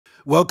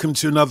Welcome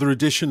to another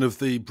edition of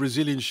the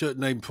Brazilian Shirt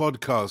Name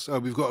podcast.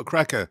 We've got a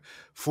cracker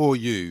for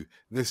you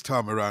this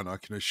time around, I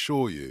can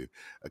assure you.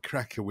 A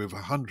cracker with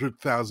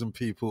 100,000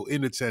 people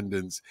in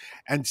attendance.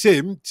 And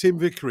Tim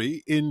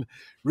Vickery in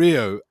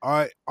Rio.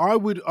 I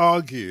would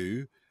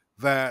argue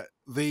that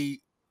the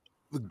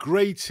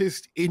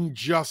greatest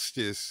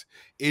injustice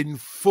in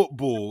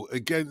football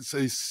against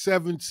a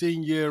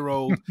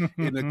 17-year-old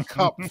in a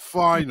cup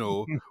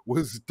final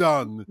was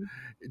done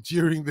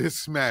during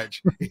this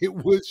match. It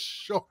was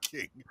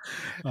shocking.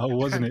 Oh,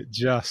 wasn't it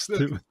just?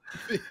 The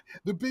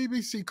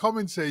BBC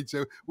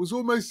commentator was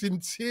almost in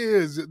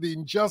tears at the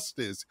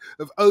injustice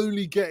of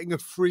only getting a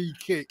free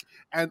kick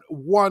and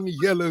one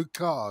yellow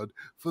card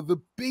for the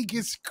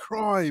biggest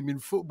crime in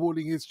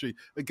footballing history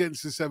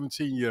against a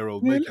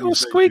 17-year-old. Little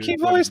squeaky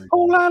voice,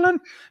 Paul Allen,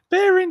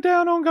 bearing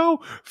down on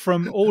goal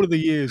from all of the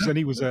years, and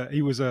he was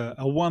a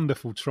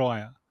wonderful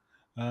trier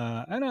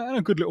and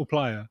a good little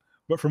player.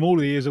 But from all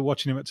the years of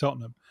watching him at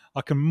Tottenham,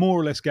 I can more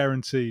or less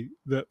guarantee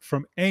that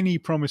from any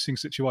promising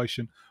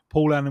situation,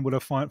 Paul Allen would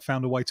have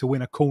found a way to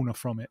win a corner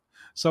from it.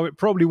 So it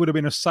probably would have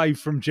been a save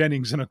from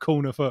Jennings and a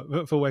corner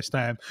for West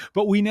Ham.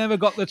 But we never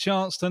got the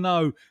chance to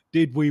know,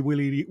 did we,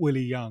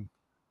 Willie Young?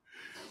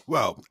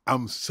 Well,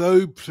 I'm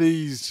so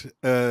pleased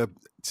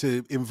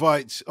to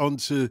invite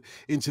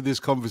into this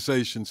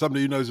conversation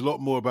somebody who knows a lot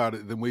more about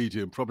it than we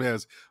do and probably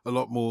has a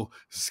lot more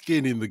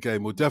skin in the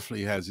game, or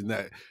definitely has in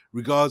that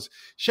regards.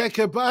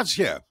 Shekhar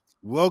Bhatia,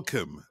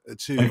 welcome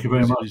to Thank you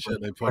very much.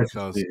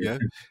 Podcast. Yeah,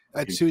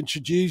 to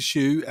introduce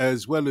you,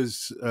 as well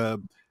as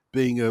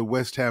being a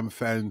West Ham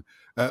fan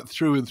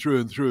through and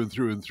through and through and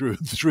through and through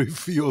and through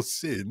for your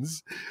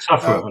sins.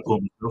 Sufferer, I call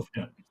myself,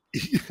 yeah.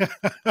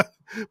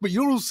 But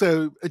you're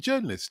also a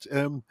journalist,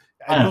 and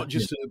not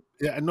just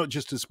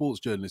a sports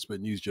journalist, but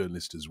news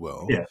journalist as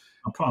well. Yeah,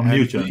 I'm a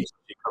news journalist.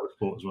 You cover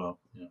sport as well.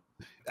 Yeah.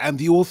 And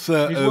the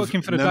author. He's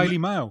working for the Daily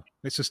Mail.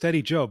 It's a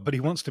steady job, but he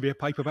wants to be a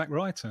paperback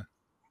writer.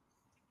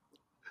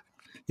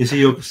 Is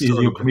he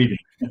your comedian?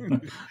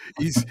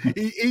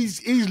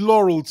 he's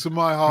Laurel to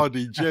my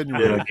Hardy,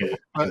 genuinely. Yeah, okay.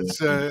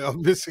 But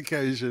on this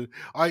occasion,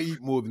 I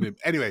eat more than him.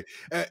 Anyway,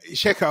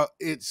 Shekhar,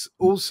 it's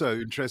also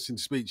interesting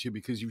to speak to you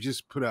because you've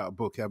just put out a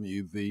book, haven't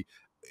you?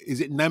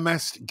 Is it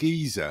Namaste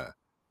Giza?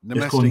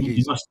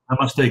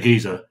 Namaste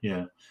Giza,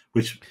 yeah.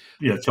 Which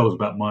tells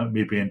about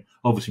me being,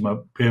 obviously my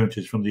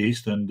parentage from the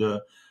East, and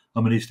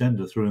I'm an East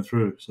Ender through and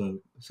through. So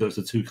it's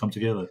the two come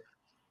together.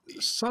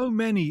 So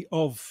many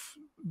of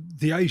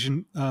the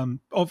Asian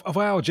of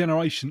our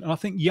generation, and I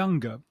think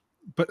younger,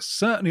 but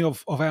certainly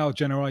of our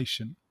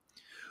generation,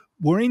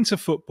 were into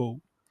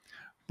football.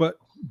 But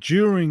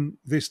during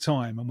this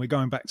time, and we're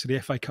going back to the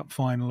FA Cup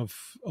final of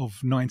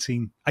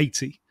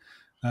 1980,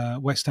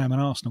 West Ham and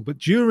Arsenal. But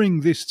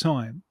during this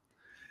time,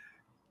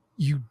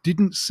 you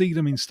didn't see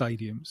them in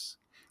stadiums.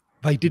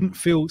 They didn't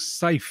feel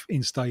safe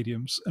in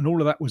stadiums, and all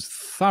of that was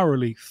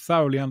thoroughly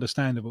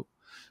understandable.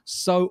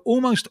 So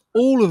almost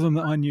all of them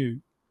that I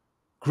knew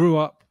grew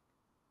up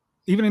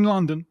even in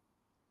London,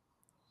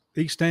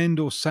 East End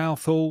or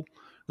Southall.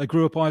 They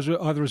grew up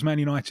either as Man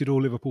United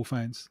or Liverpool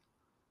fans.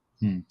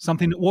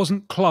 Something that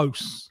wasn't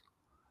close.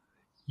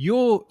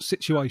 Your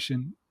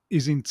situation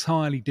is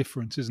entirely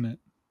different, isn't it?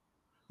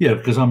 Yeah,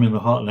 because I'm in the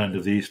heartland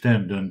of the East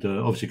End, and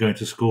obviously going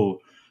to school.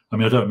 I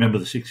mean, I don't remember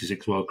the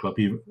 '66 World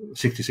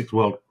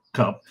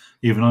Cup.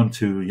 Even I'm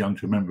too young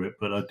to remember it,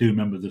 but I do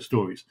remember the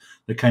stories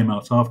that came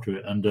out after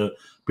it. And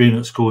being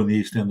at school in the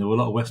East End, there were a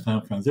lot of West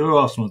Ham fans. There were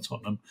Arsenal and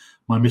Tottenham.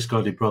 My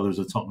misguided brother is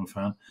a Tottenham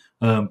fan.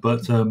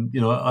 But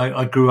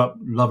I grew up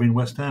loving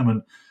West Ham.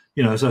 And,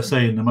 as I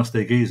say in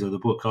Namaste Giza, the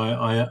book,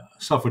 I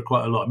suffered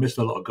quite a lot. I missed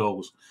a lot of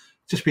goals.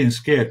 Just being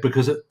scared,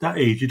 because at that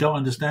age, you don't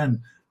understand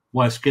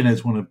why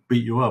skinheads want to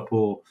beat you up,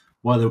 or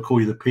why they'll call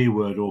you the P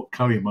word or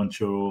curry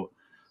muncher or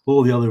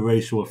all the other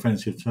racial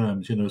offensive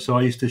terms, So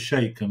I used to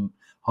shake and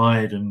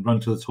hide and run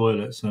to the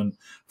toilets, and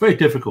very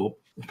difficult,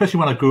 especially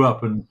when I grew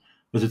up and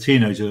as a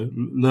teenager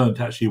learned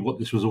actually what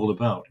this was all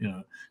about.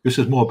 This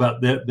is more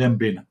about them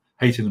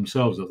hating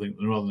themselves, I think,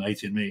 rather than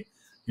hating me,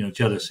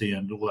 jealousy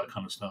and all that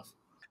kind of stuff.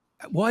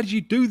 Why did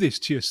you do this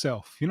to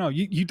yourself?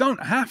 You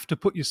don't have to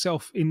put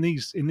yourself in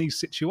these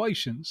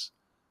situations.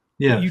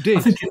 Yeah, you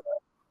did.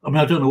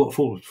 I don't know what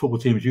football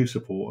teams you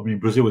support. I mean,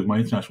 Brazil is my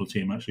international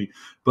team actually,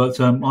 but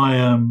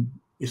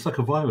it's like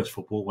a virus,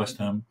 football, West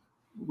Ham.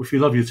 If you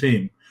love your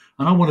team,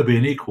 and I want to be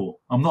an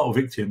equal. I'm not a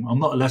victim. I'm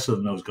not lesser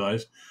than those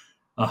guys.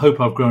 I hope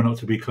I've grown up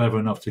to be clever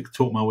enough to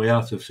talk my way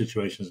out of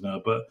situations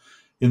now. But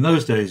in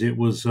those days, it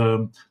was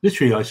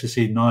literally I used to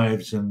see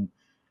knives and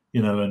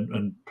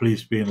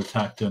police being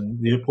attacked,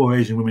 and the poor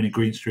Asian women in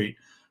Green Street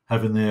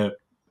having their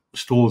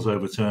stalls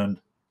overturned,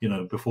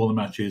 before the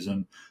matches,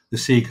 and the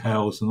Sieg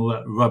Heils and all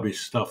that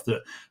rubbish stuff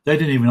that they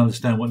didn't even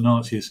understand what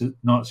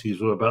Nazis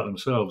were about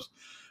themselves.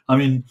 I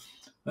mean,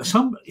 as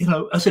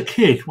a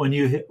kid, when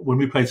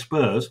we played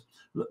Spurs.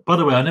 By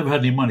the way, I never had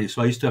any money,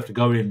 so I used to have to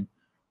go in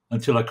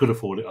until I could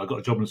afford it. I got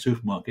a job in the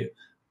supermarket.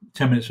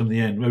 10 minutes from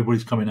the end,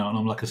 everybody's coming out, and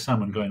I'm like a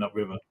salmon going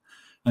upriver.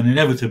 And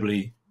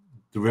inevitably,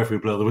 the referee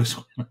blow the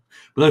whistle. But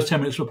those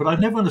 10 minutes. But I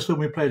never understood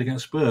when we played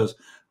against Spurs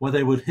why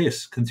they would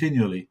hiss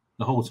continually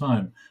the whole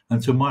time.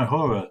 And to my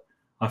horror,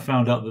 I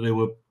found out that they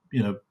were,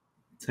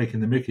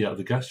 taking the mickey out of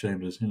the gas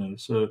chambers.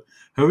 So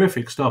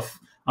horrific stuff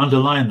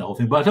underlying the whole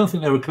thing. But I don't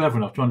think they were clever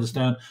enough to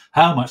understand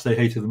how much they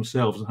hated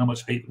themselves and how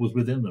much hate was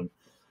within them.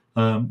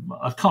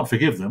 I can't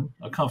forgive them.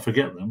 I can't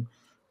forget them.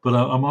 But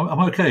I'm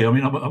okay. I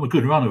mean, I'm a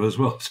good runner as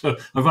well. So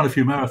I've run a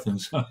few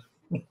marathons.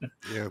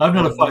 Yeah, I'm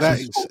not a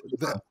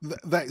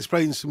that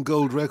explains some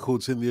gold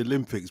records in the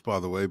Olympics, by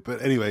the way.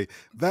 But anyway,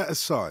 that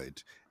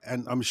aside,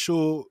 and I'm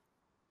sure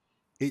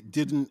it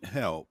didn't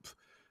help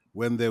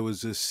when there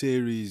was a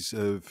series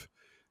of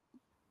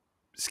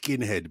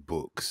skinhead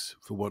books,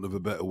 for want of a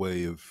better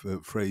way of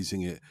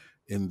phrasing it,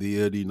 in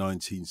the early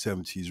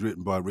 1970s,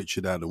 written by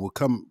Richard Allen. We'll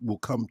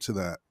come to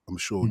that, I'm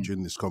sure,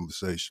 during this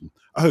conversation.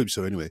 I hope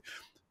so, anyway.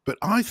 But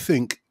I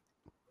think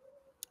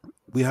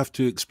we have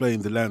to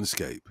explain the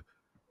landscape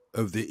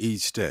of the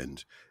East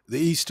End. The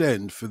East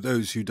End, for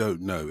those who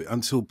don't know,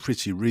 until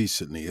pretty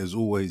recently, has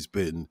always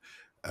been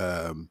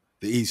the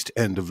East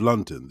End of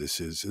London.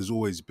 Has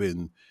always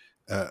been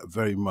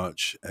very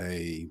much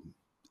a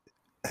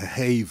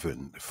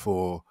haven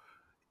for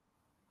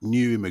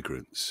new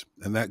immigrants,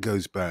 and that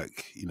goes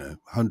back,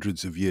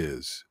 hundreds of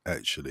years,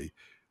 actually.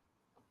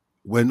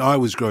 When I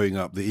was growing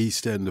up, the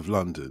East End of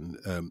London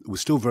was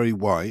still very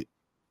white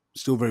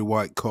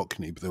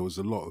Cockney, but there was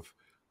a lot of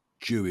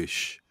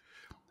Jewish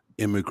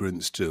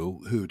immigrants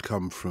still who had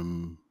come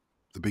from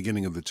the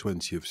beginning of the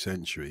 20th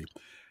century.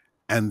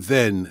 And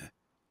then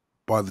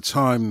by the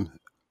time,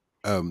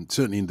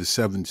 certainly in the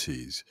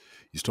 70s,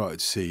 you started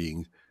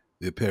seeing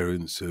the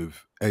appearance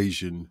of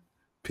Asian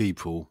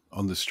people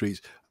on the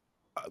streets.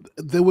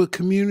 There were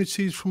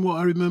communities, from what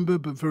I remember,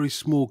 but very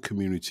small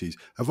communities.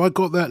 Have I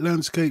got that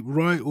landscape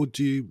right, or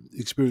do you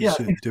experience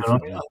it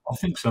differently? I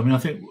think so. I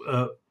think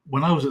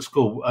when I was at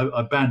school,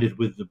 I banded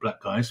with the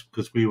black guys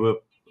because we were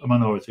a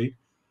minority.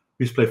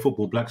 We used to play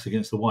football, blacks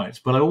against the whites.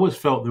 But I always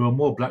felt there were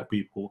more black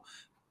people,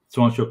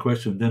 to answer your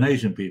question, than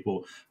Asian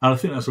people. And I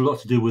think that's a lot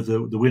to do with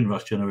the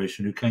Windrush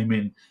generation who came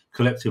in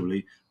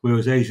collectively,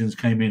 whereas Asians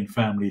came in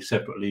family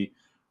separately.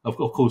 Of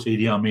course,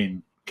 Idi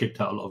Amin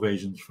kicked out a lot of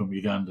Asians from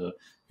Uganda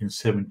in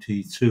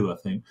 72, I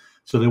think.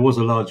 So there was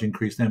a large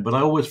increase then. But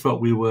I always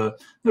felt we were,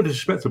 no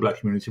disrespect to the black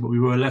community, but we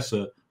were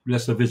lesser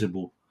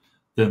visible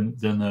than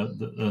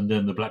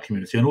the black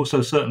community. And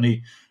also,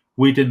 certainly,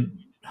 we didn't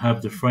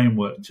have the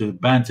framework to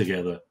band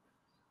together.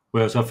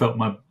 Whereas I felt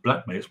my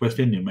black mates, West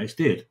Indian mates,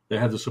 did. They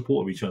had the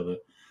support of each other.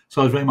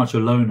 So I was very much a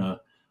loner,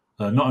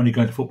 not only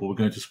going to football, but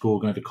going to school,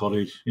 going to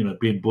college,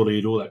 being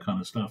bullied, all that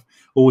kind of stuff.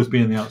 Always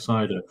being the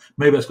outsider.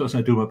 Maybe that's got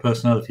something to do with my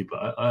personality,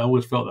 but I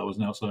always felt that I was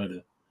an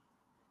outsider.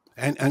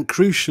 And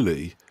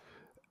crucially,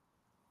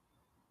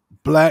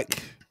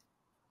 black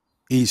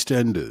East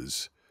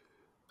Enders,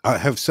 I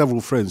have several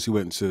friends who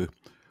went to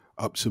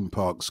Upton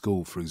Park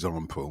School, for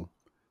example,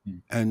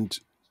 and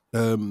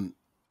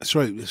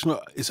sorry,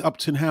 it's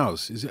Upton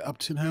House. Is it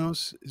Upton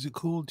House? Is it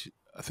called?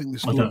 I think the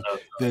school.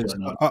 There's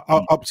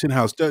Upton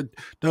House.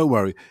 Don't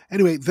worry.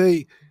 Anyway,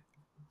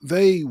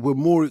 they were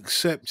more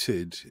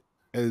accepted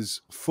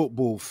as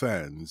football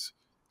fans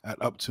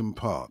at Upton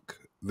Park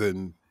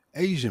than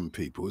Asian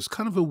people. It's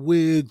kind of a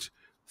weird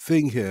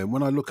thing here. And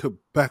when I look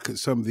back at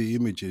some of the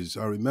images,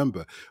 I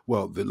remember,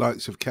 well, the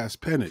likes of Cass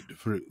Pennant,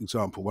 for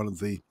example,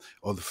 the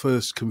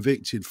first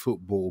convicted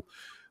football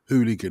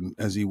hooligan,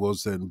 as he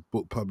was then,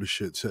 book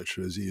publisher,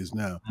 etc., as he is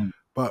now.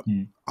 But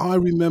I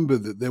remember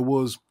that there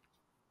was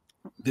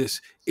this,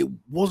 it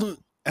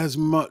wasn't as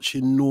much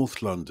in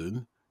North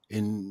London,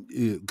 in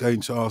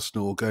going to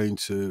Arsenal or going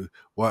to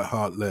White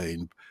Hart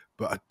Lane,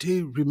 but I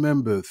do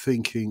remember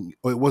thinking,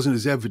 or it wasn't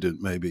as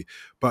evident maybe,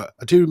 but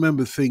I do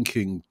remember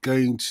thinking,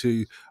 going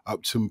to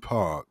Upton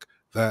Park,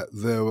 that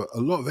there were a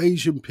lot of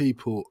Asian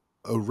people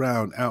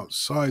around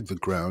outside the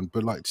ground,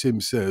 but like Tim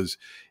says,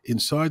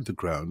 inside the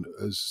ground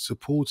as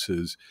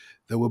supporters,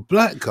 there were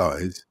black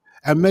guys.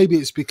 And maybe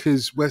it's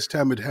because West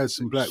Ham had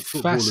some black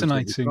footballers.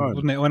 Fascinating,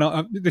 wasn't it?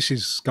 When this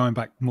is going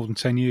back more than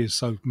 10 years,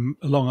 so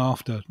long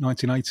after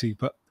 1980.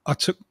 But I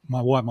took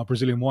my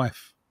Brazilian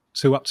wife,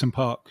 to Upton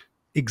Park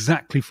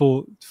exactly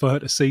for her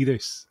to see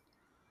this.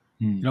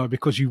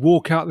 Because you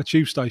walk out the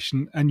tube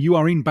station and you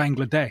are in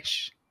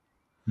Bangladesh.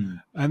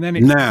 And then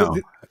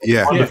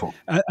wonderful.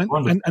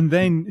 And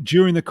then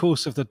during the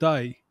course of the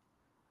day,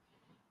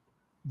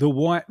 the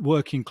white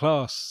working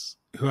class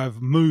who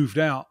have moved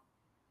out,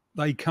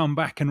 they come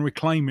back and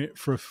reclaim it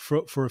for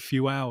a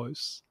few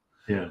hours.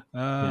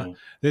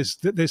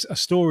 There's a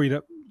story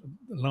a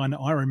line that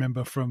I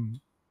remember from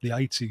the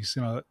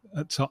 80s,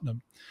 at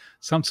Tottenham.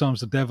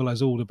 Sometimes the devil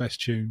has all the best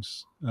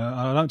tunes.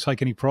 I don't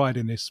take any pride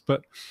in this,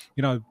 but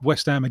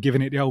West Ham are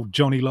giving it the old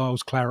Johnny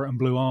Lyle's Claret and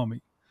Blue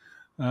Army.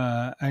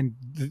 And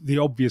the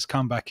obvious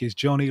comeback is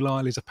Johnny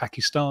Lyle is a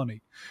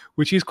Pakistani,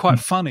 which is quite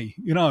funny.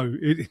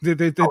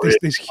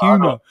 There's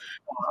humour.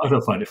 I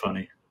don't find it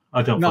funny.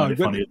 I don't find it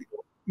funny.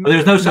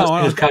 There's no such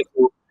thing as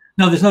casual.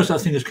 No, there's no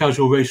such thing as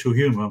casual racial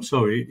humour. I'm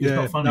sorry, it's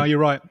not funny. No, you're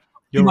right.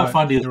 You might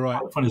find it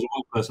funny as a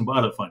white person, but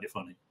I don't find it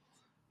funny.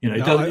 You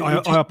know,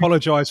 I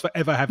apologise for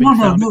ever having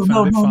found it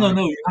funny.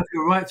 No. You have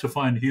your right to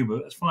find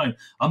humour. That's fine.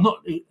 I'm not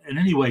in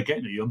any way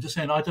getting at you. I'm just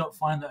saying I don't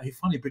find that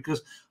funny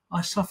because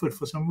I suffered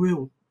for some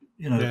real,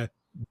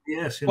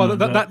 yes. Well,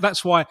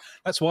 that's why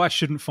I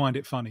shouldn't find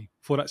it funny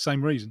for that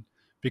same reason.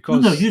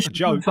 Because you a should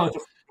joke.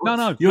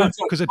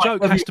 Because a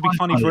joke has to be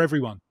funny for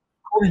everyone.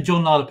 Calling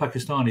John Lala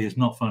Pakistani is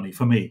not funny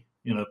for me.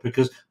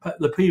 Because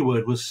the P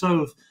word was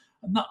so.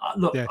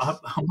 Look, yes.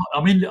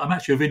 I'm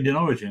actually of Indian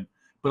origin.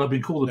 But I've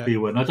been called the P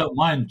word, and I don't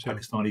mind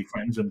Pakistani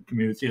friends and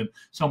community. And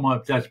some of my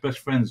dad's best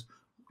friends,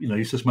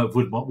 used to smoke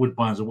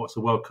woodbines and watch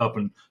the World Cup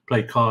and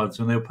play cards,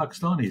 and they were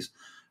Pakistanis.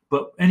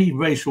 But any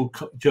racial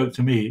joke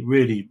to me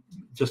really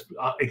just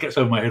it gets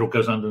over my head or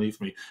goes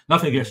underneath me.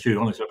 Nothing against you,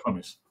 honestly, I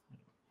promise.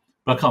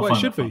 But I can't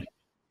find it funny.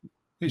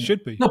 It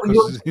should be. No,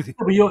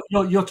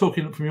 but you're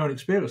talking from your own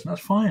experience, and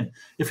that's fine.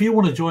 If you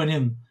want to join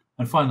in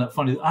and find that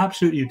funny,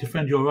 absolutely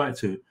defend your right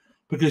to,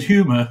 because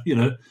humour,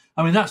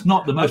 that's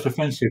not the most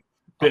offensive.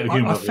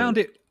 I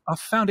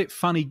found it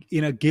funny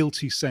in a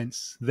guilty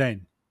sense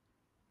then.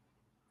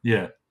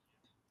 Yeah,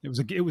 it was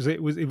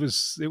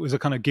a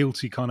kind of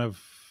guilty kind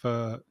of.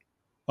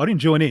 I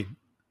didn't join in.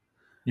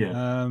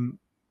 Yeah,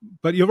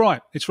 but you're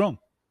right. It's wrong.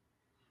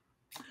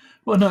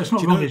 Well, no, it's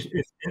not wrong.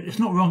 It's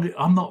not wrong.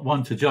 I'm not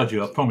one to judge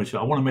you. I promise you.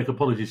 I want to make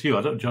apologies to you.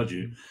 I don't judge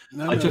you.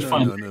 I just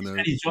find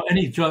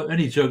any joke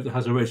that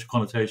has a racial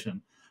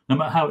connotation, no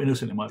matter how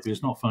innocent it might be,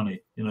 it's not funny.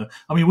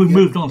 We've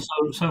moved on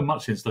so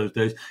much since those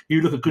days.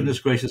 You look at Goodness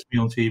Gracious Me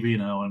on TV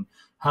now, and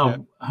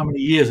how many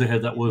years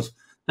ahead that was.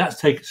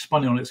 That's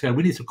spun it on its head.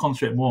 We need to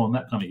concentrate more on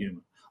that kind of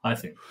humour, I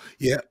think.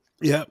 Yeah.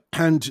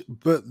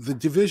 But the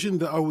division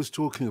that I was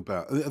talking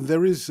about, and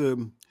there is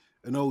an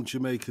old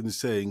Jamaican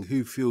saying,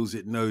 "Who feels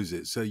it knows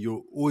it." So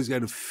you're always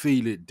going to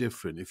feel it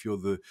different if you're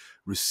the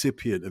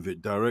recipient of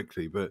it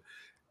directly. But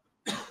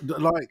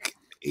like,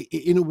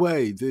 in a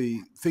way, the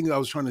thing that I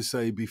was trying to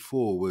say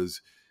before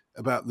was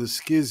about the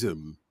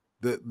schism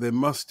that there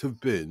must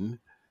have been,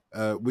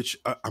 which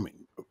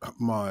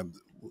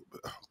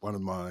one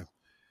of my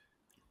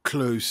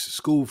close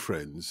school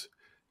friends,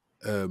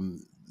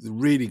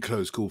 really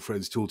close school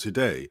friends till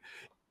today,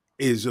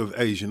 is of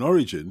Asian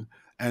origin.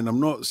 And I'm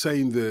not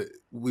saying that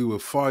we were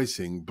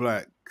fighting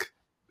black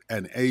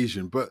and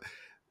Asian, but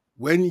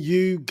when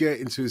you get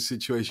into a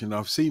situation,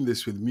 I've seen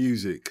this with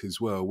music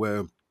as well,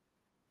 where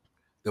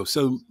there was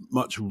so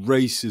much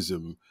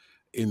racism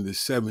in the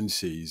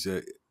 70s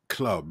at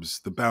clubs,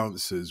 the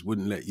bouncers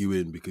wouldn't let you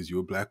in because you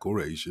were black or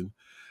Asian.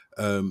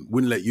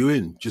 Wouldn't let you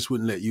in.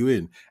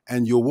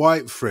 And your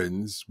white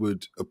friends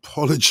would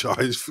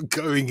apologize for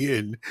going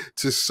in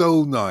to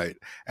Soul Night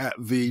at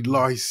the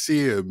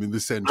Lyceum in the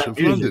centre of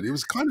London. It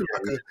was kind of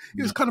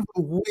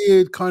a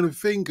weird kind of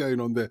thing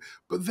going on there.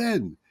 But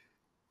then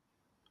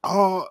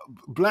are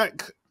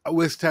black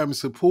West Ham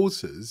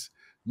supporters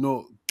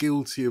not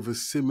guilty of a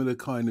similar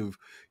kind of,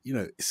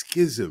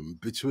 schism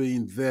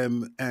between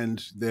them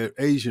and their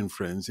Asian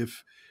friends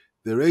if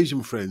their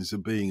Asian friends are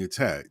being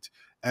attacked?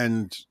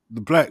 And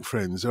the black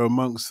friends are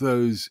amongst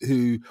those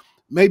who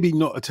maybe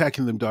not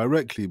attacking them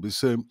directly, but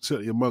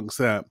certainly amongst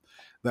that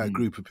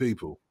group of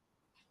people.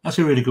 That's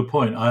a really good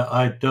point.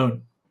 I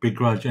don't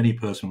begrudge any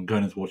person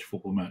going in to watch a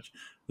football match,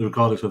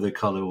 regardless of their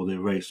colour or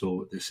their race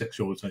or their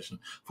sexual orientation.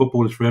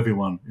 Football is for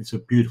everyone. It's a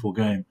beautiful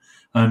game.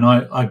 And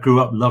I grew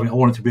up loving it. I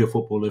wanted to be a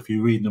footballer. If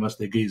you read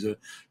Namaste Giza,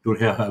 you'll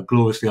hear how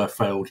gloriously I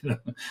failed.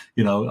 But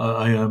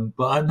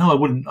I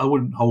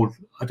wouldn't hold.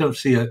 I don't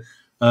see a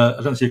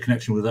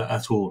connection with that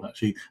at all,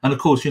 actually. And of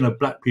course,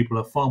 black people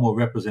are far more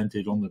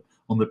represented on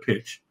the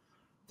pitch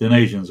than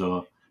Asians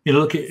are.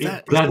 Look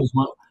at Gladys.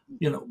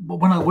 When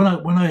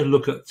I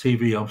look at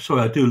TV, I'm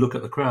sorry, I do look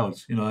at the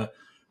crowds. And I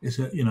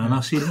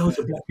see loads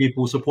of black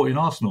people supporting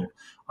Arsenal.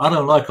 I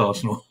don't like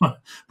Arsenal, but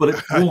it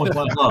warms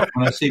my heart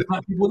when I see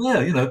black people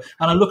there. And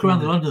I look around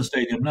the London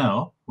Stadium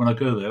now when I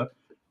go there,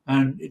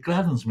 and it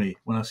gladdens me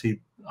when I see.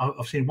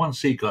 I've seen one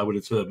Sikh guy with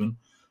a turban.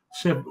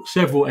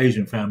 Several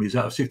Asian families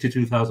out of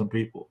 62,000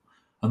 people,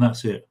 and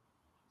that's it.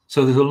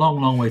 So there's a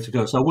long, long way to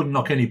go. So I wouldn't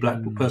knock any black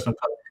person,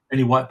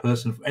 any white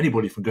person,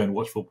 anybody from going to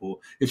watch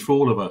football. It's for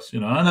all of us.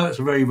 I know it's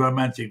a very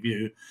romantic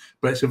view,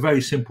 but it's a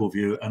very simple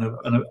view and I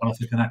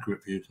think an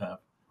accurate view to have.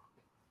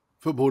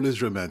 Football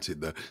is romantic,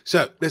 though.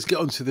 So let's get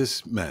on to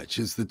this match.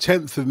 It's the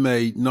 10th of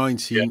May,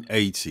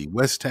 1980.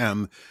 West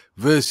Ham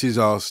versus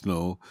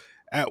Arsenal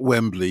at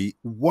Wembley.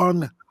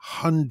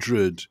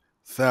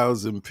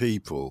 100,000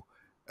 people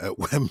at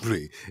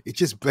Wembley. It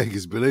just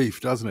beggars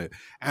belief, doesn't it?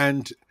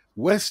 And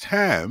West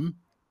Ham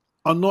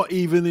are not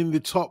even in the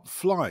top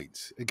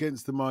flight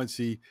against the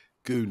mighty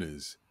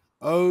Gooners.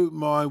 Oh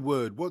my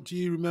word. What do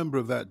you remember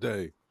of that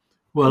day?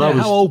 Well,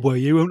 how old were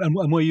you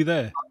and were you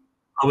there?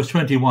 I was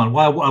 21.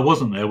 Why I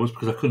wasn't there was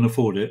because I couldn't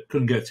afford it,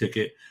 couldn't get a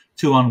ticket,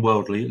 too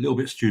unworldly, a little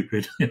bit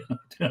stupid. I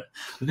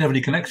didn't have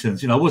any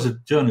connections. I was a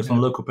journalist on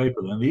a local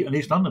paper then, an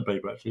East London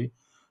paper actually.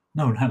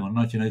 No, hang on,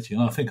 1980.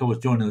 I think I was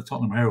joining the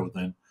Tottenham Herald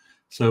then.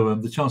 So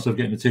the chance of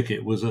getting a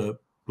ticket was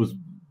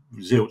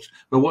zilch.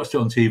 But I watched it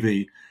on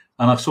TV,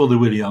 And I saw the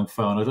Willie Young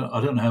foul. And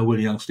I don't know how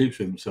Willie Young sleeps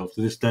with himself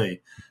to this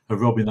day,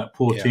 of robbing that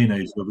poor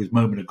teenager of his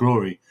moment of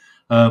glory.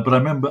 But I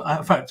remember,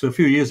 in fact, a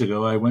few years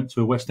ago, I went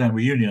to a West Ham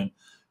reunion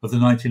of the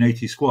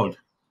 1980 squad.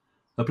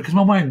 Because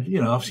my mind,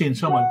 I've seen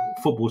so much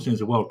football since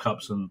the World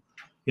Cups, and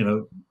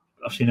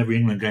I've seen every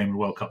England game in the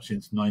World Cup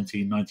since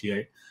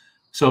 1998.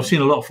 So I've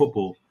seen a lot of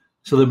football.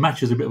 So the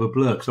match is a bit of a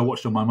blur because I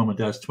watched on my mum and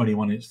dad's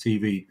 21-inch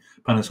TV,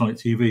 Panasonic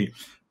TV.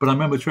 But I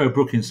remember Trevor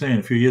Brooking saying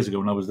a few years ago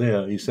when I was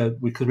there, he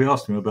said, because we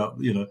asked him about,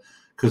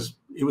 because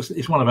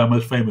it's one of our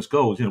most famous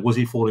goals. Was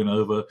he falling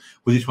over?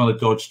 Was he trying to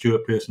dodge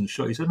Stuart Pearson's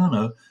shot? He said,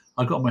 no,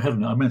 I got my head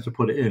on it. I meant to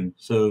put it in.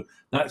 So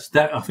that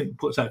I think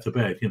puts that to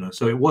bed.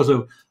 So it was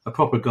a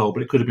proper goal,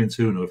 but it could have been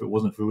 2-0 if it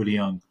wasn't for Willie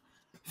Young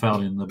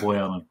fouling the boy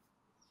Allen.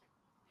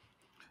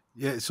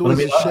 Yeah, it's always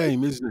a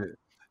shame, isn't it?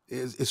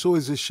 It's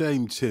always a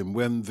shame, Tim,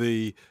 when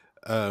the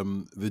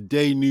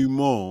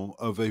denouement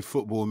of a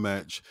football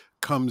match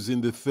comes in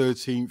the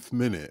 13th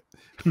minute.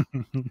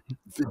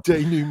 The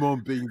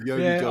denouement being the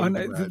only goal of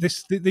the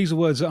match. These are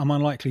words that I'm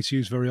unlikely to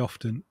use very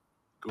often,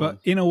 but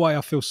in a way,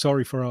 I feel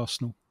sorry for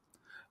Arsenal.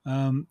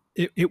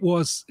 It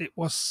was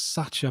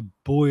such a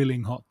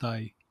boiling hot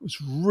day. It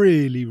was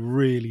really,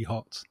 really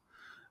hot.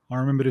 I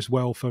remember this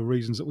well for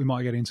reasons that we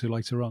might get into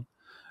later on.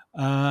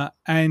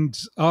 And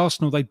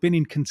Arsenal, they'd been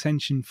in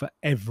contention for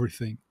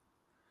everything,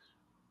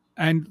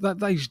 and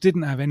they just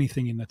didn't have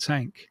anything in the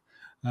tank.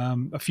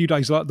 A few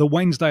days later, the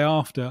Wednesday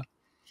after,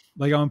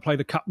 they go and play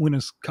the Cup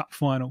Winners' Cup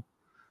final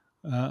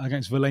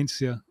against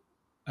Valencia,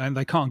 and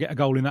they can't get a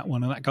goal in that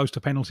one, and that goes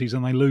to penalties,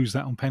 and they lose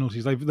that on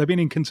penalties. They've been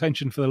in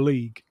contention for the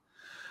league,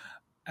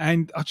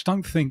 and I just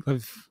don't think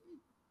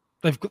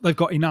they've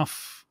got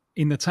enough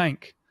in the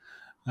tank.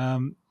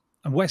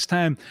 And West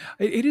Ham,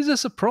 it is a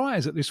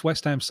surprise that this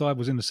West Ham side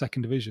was in the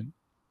second division,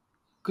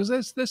 because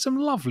there's some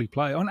lovely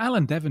play. And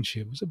Alan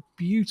Devonshire was a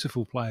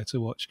beautiful player to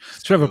watch.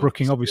 Trevor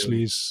Brooking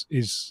obviously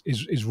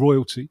is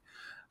royalty.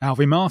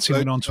 Alvin Martin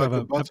went on to have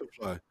a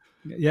butterfly.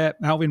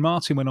 Alvin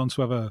Martin went on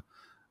to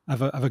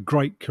have a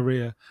great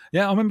career.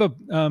 Yeah, I remember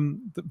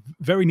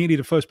very nearly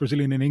the first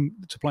Brazilian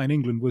to play in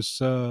England was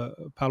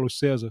Paulo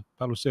César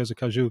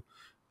Caju,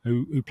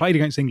 who played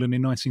against England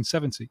in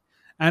 1970,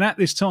 and at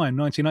this time,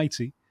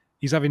 1980.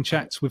 He's having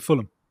chats with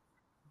Fulham.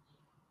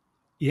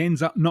 He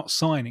ends up not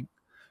signing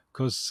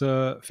because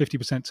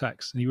 50%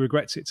 tax, and he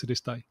regrets it to this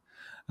day.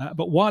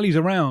 But while he's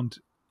around,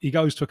 he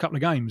goes to a couple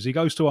of games. He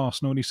goes to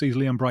Arsenal and he sees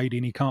Liam Brady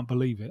and he can't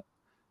believe it.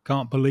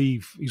 Can't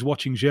believe he's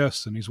watching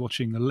Gerson, he's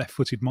watching the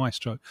left-footed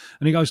maestro.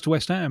 And he goes to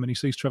West Ham and he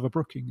sees Trevor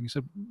Brooking. And he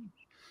said,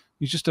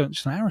 he's just an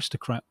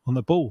aristocrat on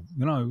the ball.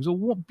 He was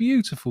a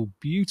beautiful,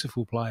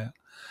 beautiful player.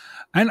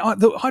 And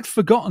I'd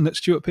forgotten that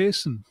Stuart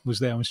Pearson was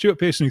there. And Stuart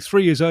Pearson, who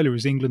 3 years earlier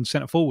was England's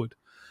centre-forward,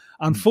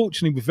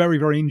 unfortunately was very,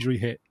 very injury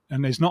hit.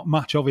 And there's not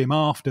much of him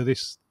after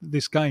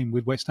this game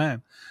with West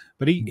Ham.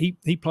 But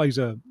he plays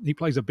a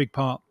big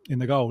part in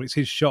the goal. It's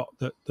his shot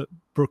that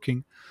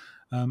Brooking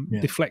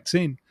deflects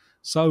in.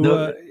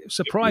 So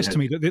surprise to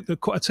me that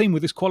a team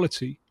with this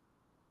quality,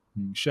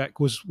 Shek,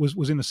 was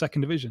in the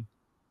second division.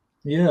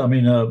 Yeah, I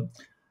mean...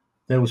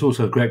 there was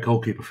also a great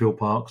goalkeeper, Phil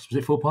Parks. Was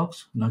it Phil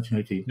Parks?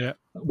 1980. Yeah.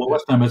 Well,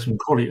 West Ham had some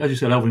quality, as you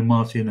said, Alvin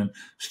Martin and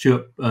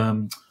Stuart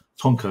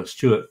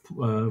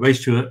Ray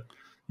Stewart.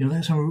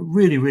 There's some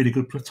really, really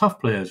good, tough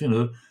players. It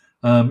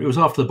was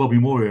after the Bobby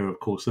Moore era,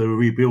 of course. They were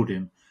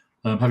rebuilding,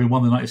 having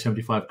won the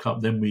 1975 Cup.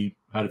 Then we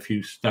had a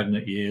few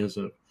stagnant years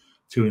of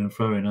to and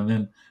fro, and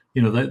then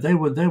they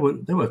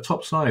were a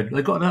top side.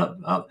 They got out.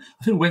 I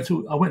think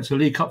I went to the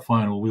League Cup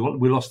final.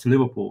 We lost to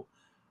Liverpool.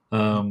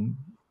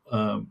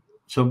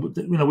 So,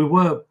 we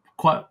were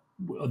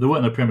there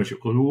weren't no Premiership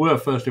because we were a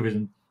first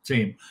division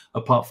team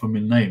apart from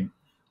in name.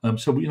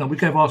 So, we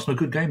gave Arsenal a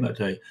good game that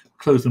day,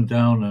 closed them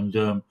down.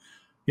 And,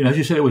 as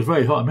you said, it was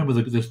very hot. I remember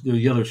the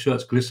yellow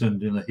shirts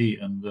glistened in the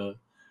heat. And,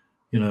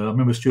 I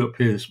remember Stuart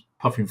Pearce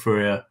puffing for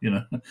air.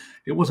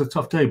 It was a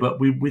tough day, but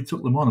we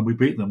took them on and we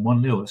beat them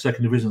 1-0,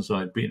 second division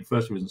side, beating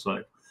first division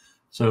side.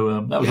 So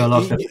that was our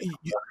last effort.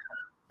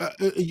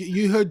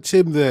 You heard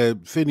Tim there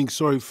feeling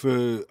sorry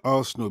for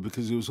Arsenal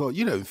because it was hot.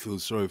 You don't feel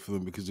sorry for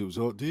them because it was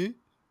hot, do you?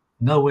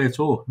 No way at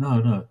all.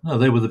 No.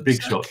 They were the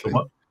big shots. Who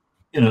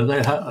did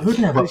they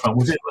have up front?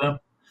 Was it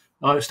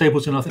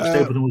Stapleton? I think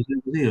Stapleton was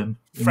there.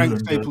 Frank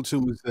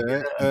Stapleton was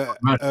there.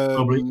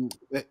 Probably.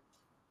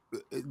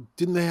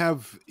 Didn't they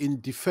have in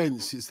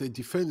defence? It's their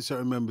defence, I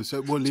remember.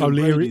 So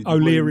O'Leary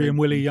and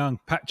Willie Young.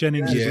 Pat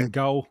Jennings is in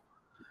goal.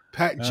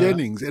 Pat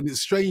Jennings, and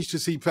it's strange to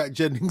see Pat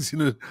Jennings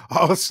in an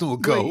Arsenal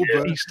goal.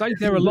 But he stayed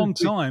there a long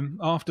time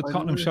after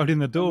Tottenham showed him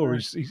the door.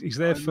 He's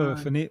there for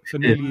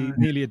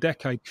nearly a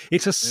decade.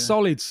 It's a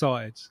solid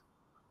side.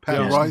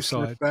 Pat Rice,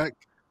 in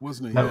fact,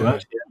 wasn't he?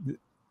 Right,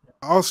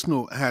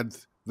 Arsenal had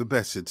the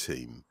better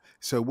team.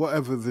 So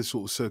whatever the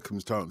sort of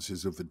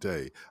circumstances of the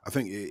day, I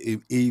think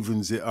it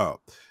evens it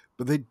up.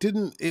 But they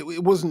didn't.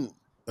 It wasn't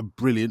a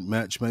brilliant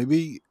match.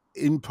 Maybe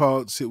in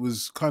parts it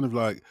was kind of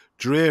like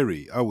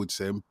dreary, I would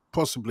say. And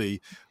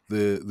possibly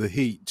the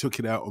heat took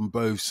it out on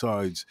both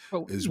sides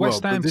as well.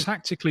 West Ham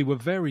tactically were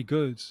very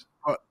good.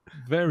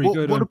 Very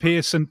good. And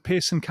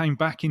Pearson came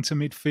back into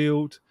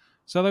midfield,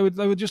 so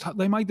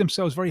they made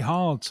themselves very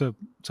hard to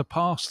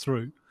pass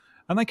through,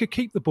 and they could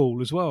keep the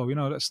ball as well. You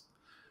know, that's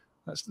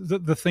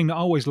the thing that I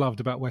always loved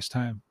about West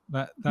Ham.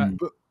 But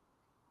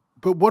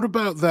what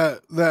about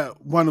that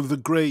one of the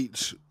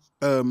great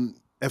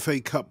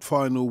FA Cup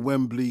final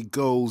Wembley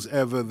goals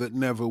ever that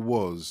never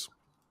was?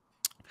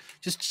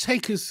 Just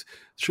take us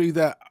through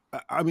that.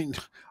 I mean,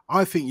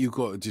 I think you've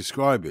got to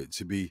describe it,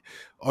 to be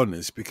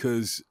honest,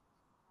 because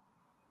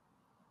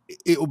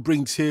it'll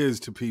bring tears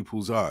to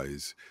people's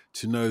eyes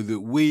to know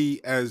that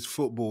we as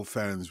football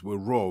fans were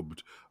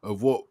robbed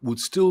of what would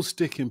still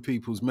stick in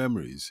people's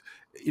memories,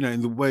 you know,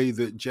 in the way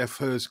that Jeff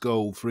Hurst's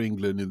goal for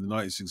England in the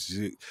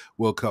 1966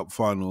 World Cup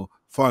final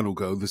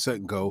goal, the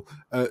second goal,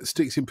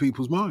 sticks in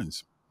people's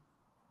minds.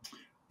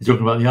 You're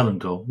talking about the Allen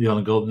goal. The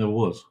Allen goal never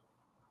was.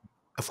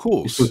 Of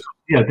course.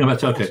 Yeah, going back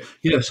to, okay.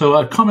 Yeah, so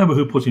I can't remember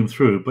who put him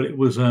through, but it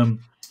was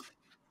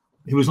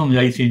he was on the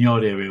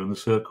 18-yard area in the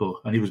circle,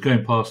 and he was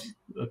going past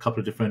a couple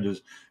of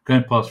defenders,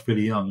 going past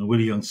Willie Young, and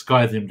Willie Young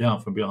skied him down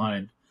from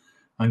behind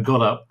and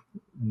got up,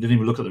 didn't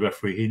even look at the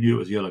referee. He knew it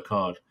was a yellow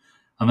card,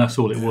 and that's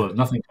all it was.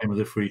 Nothing came of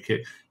the free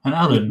kick. And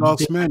Allen...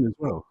 Last man as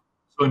well.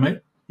 Sorry,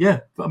 mate? Yeah,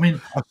 I mean...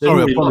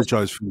 Sorry, I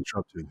apologise for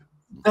interrupting.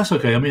 That's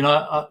okay. I mean,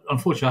 I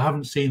unfortunately, I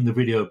haven't seen the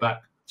video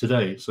back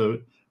today,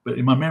 but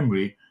in my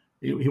memory,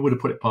 he would have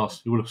put it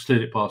past, he would have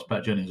slid it past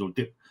Pat Jennings or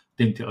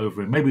dinked it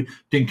over him. Maybe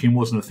dinking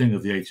wasn't a thing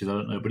of the 80s, I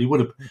don't know, but he would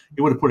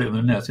have put it in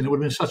the net, and it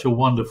would have been such a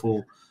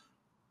wonderful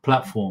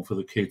platform for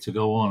the kid to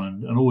go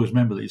on and always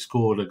remember that he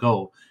scored a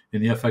goal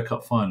in the FA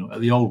Cup final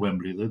at the old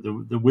Wembley,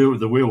 the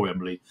real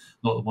Wembley,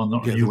 not the one,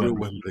 not the new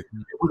Wembley.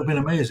 It would have been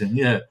amazing,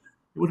 yeah. It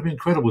would have been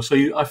incredible. So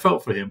I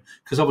felt for him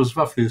because I was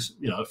roughly,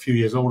 a few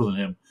years older than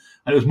him,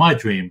 and it was my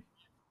dream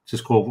to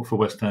score for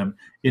West Ham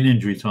in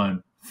injury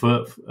time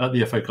at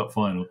the FA Cup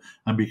final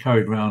and be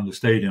carried around the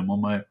stadium on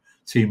my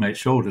teammates'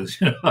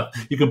 shoulders.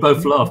 You can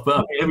both laugh, but I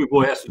mean, every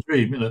boy has a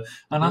dream, And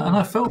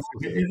I felt for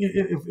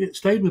it. It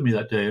stayed with me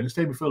that day, and it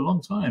stayed with me for a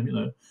long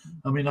time.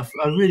 I mean, I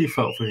really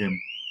felt for him.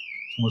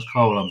 Someone's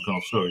car alarm's gone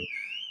off.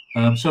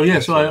 Sorry. So yeah,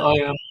 so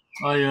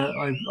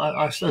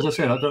I, as I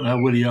said, I don't know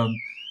how Willie Young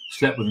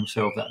slept with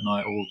himself that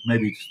night, or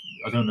maybe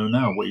I don't know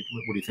now what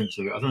he thinks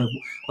of it. I don't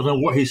know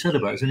what he said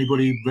about it. Has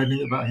anybody read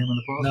anything about him in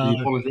the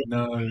past?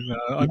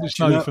 No. I just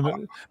know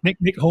from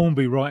Nick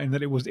Hornby writing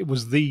that it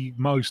was the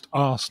most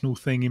Arsenal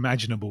thing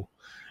imaginable.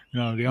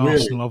 The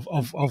Arsenal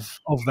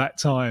of that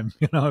time.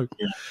 Yeah.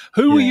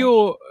 Who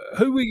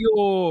were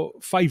your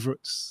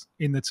favourites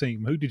in the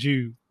team? Who did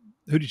you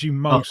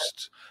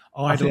most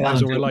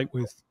idolise or relate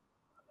with?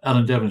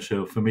 Alan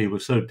Devonshire for me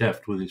was so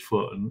deft with his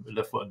foot and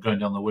left foot and going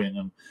down the wing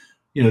and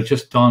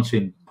just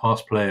dancing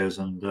past players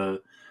and,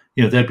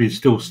 they'd be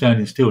still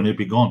standing still and he'd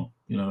be gone,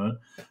 And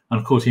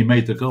of course, he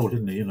made the goal,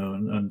 didn't he?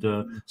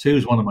 So he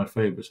was one of my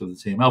favourites of the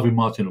team. Alvin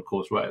Martin, of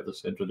course, right at the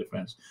centre of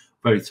defence,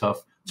 very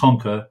tough.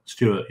 Tonka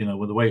Stewart,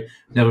 with the way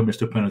never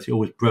missed a penalty,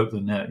 always broke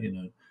the net.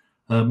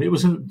 It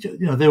was,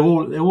 they're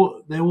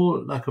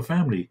all like a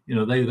family.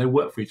 They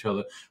work for each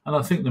other, and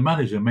I think the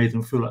manager made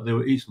them feel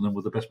like each of them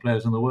were the best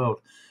players in the world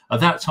at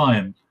that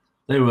time.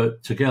 They were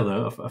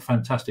together, a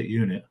fantastic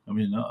unit. I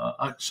mean,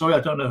 sorry, I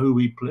don't know who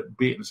we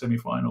beat in the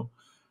semi-final.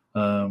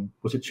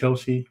 Was it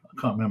Chelsea? I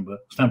can't remember.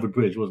 Stamford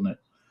Bridge, wasn't it?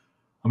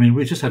 I mean,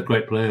 we just had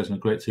great players and a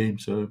great team.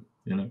 So,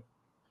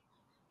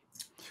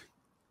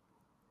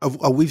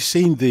 We've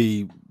seen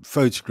the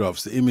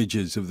photographs, the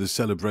images of the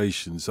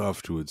celebrations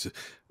afterwards.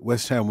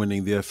 West Ham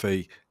winning the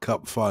FA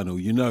Cup final.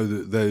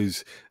 That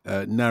those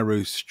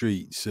narrow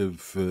streets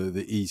of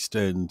the East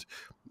End,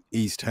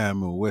 East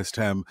Ham or West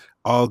Ham,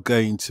 are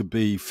going to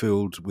be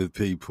filled with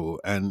people,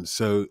 and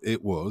so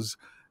it was.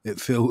 It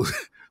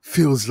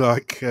feels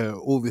like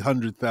all the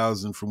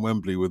 100,000 from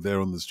Wembley were there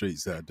on the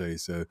streets that day.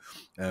 So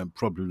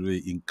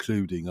probably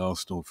including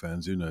Arsenal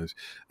fans, who knows,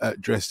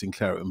 dressed in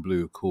claret and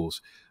blue, of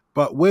course.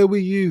 But where were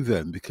you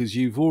then? Because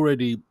you've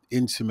already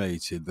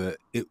intimated that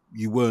it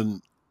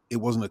wasn't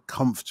a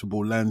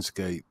comfortable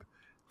landscape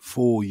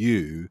for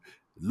you.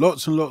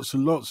 Lots and lots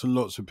and lots and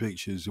lots of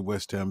pictures of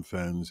West Ham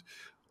fans,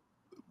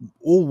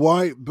 all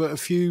white, but a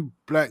few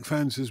black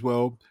fans as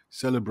well,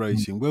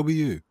 celebrating. Where were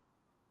you?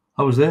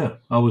 I was there.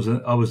 I was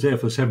there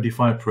for the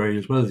 75 parade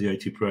as well as the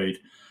 80 parade.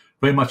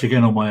 Very much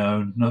again on my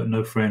own.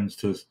 No friends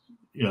to,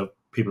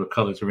 people of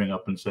colour to ring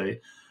up and say.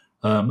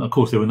 Of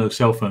course, there were no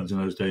cell phones in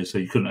those days, so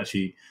you couldn't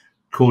actually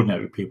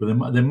coordinate with people.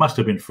 There must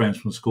have been friends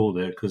from school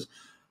there because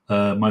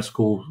my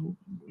school,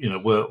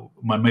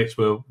 my mates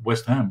were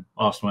West Ham,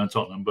 Arsenal, and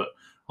Tottenham. But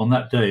on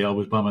that day, I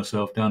was by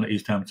myself down at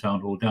East Ham Town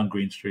Hall, down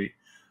Green Street.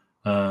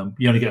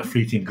 You only get a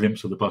fleeting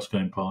glimpse of the bus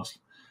going past,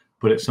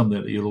 but it's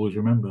something that you'll always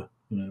remember.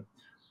 Do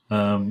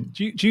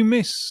you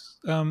miss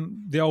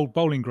the old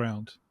bowling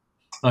ground?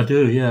 I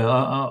do, yeah.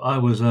 I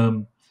was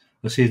a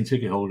season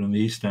ticket holder in the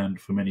East Stand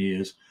for many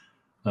years,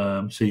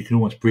 so you can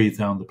almost breathe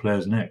down the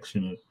players' necks.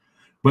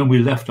 When we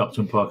left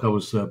Upton Park, I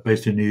was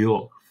based in New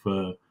York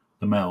for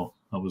the Mail.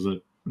 I was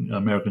an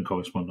American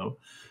correspondent,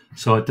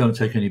 so I don't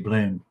take any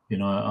blame.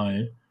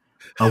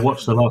 I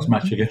watched the last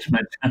match against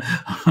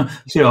Manchester.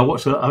 See, I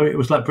watched. It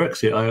was like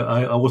Brexit.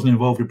 I wasn't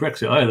involved in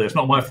Brexit either. It's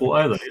not my fault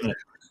either.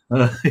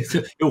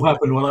 It all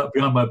happened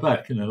behind my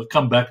back.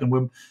 Come back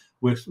and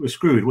we're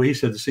screwed. Well, he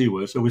said the C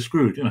word, so we're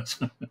screwed.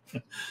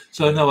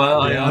 So no,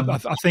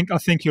 I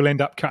think you'll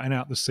end up cutting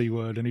out the C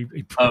word, and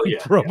he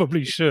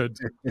probably should.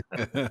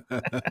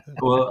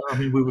 Well, I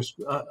mean,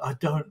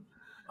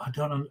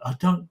 I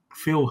don't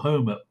feel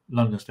home at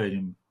London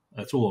Stadium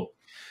at all.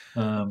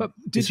 But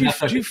did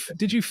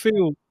you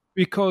feel,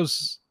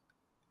 because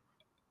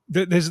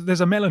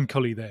there's a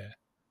melancholy there?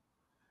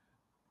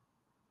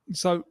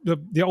 So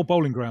the old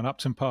bowling ground,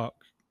 Upton Park,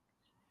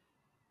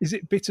 is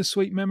it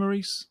bittersweet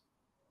memories?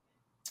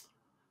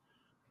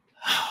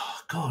 Oh,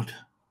 God,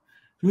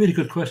 really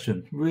good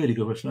question. Really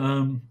good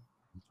question.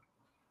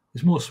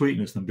 It's more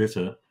sweetness than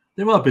bitter.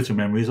 There are bitter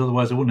memories,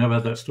 otherwise I wouldn't have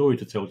had that story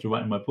to tell to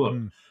write in my book.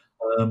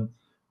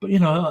 But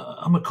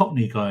I'm a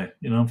Cockney guy.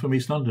 I'm from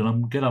East London.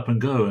 I'm get up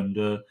and go,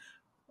 and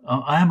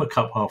I am a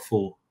cup half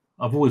full.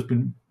 I've always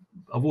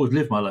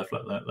lived my life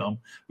like that. I'm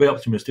very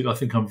optimistic. I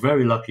think I'm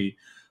very lucky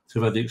to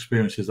have had the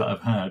experiences that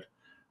I've had.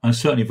 I'm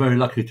certainly very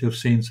lucky to have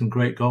seen some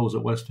great goals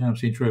at West Ham,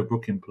 seen Trevor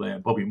Brooking play,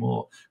 and Bobby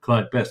Moore,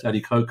 Clyde Best,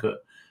 Eddie Coker,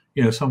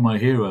 some of my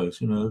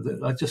heroes.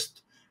 I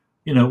just,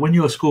 when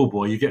you're a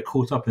schoolboy, you get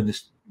caught up in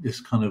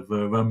this kind of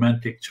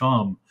romantic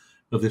charm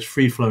of this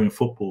free-flowing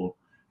football.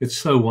 It's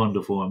so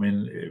wonderful. I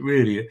mean, it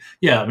really,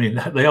 I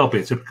mean, they are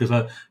bitter, because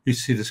I used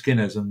to see the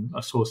Skinners, and I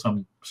saw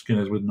some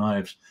Skinners with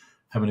knives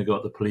having to go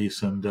at the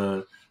police, and,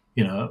 and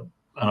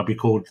I'd be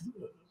called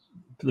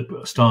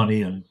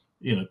Stani, and,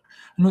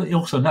 and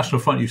also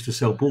National Front used to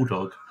sell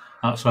Bulldog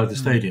outside the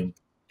stadium.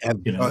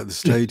 At the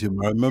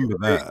stadium, I remember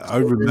that. I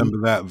remember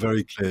that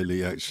very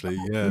clearly, actually.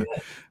 Yeah.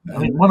 I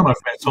mean, one of my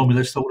friends told me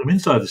they sold them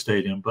inside the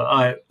stadium, but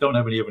I don't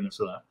have any evidence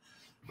of that.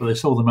 But they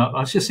sold them out.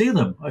 I just see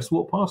them. I used to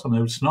walk past them. They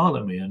would snarl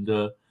at me, and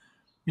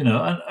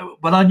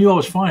but I knew I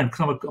was fine,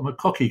 because I'm a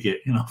cocky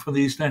git, from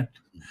the East End.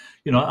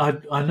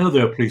 I know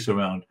there are police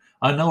around.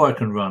 I know I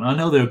can run. I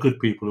know there are good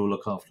people who will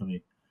look after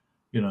me.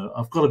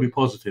 I've got to be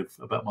positive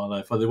about my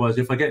life. Otherwise,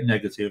 if I get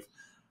negative,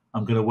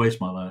 I'm going to waste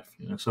my life.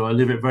 So I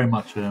live it very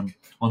much on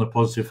a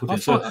positive footing.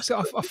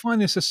 I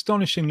find this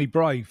astonishingly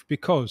brave,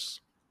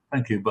 because.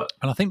 Thank you,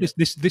 and I think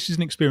this is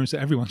an experience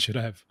that everyone should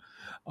have.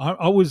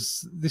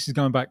 This is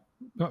going back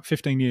about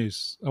 15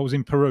 years. I was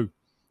in Peru,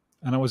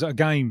 and I was at a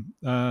game.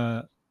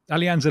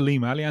 Alianza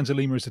Lima. Alianza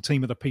Lima is the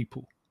team of the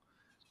people,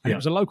 and it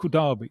was a local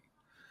derby.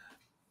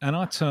 And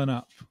I turn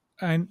up,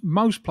 and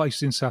most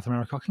places in South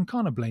America, I can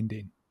kind of blend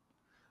in.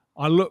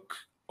 I look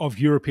of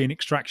European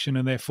extraction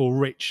and therefore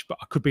rich, but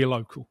I could be a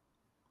local.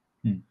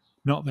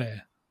 Not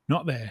there.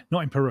 Not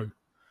in Peru.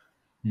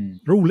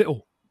 They're all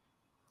little.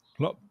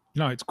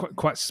 It's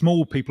quite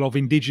small people of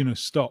indigenous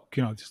stock.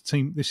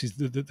 This is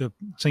the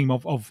team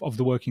of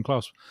the working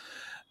class,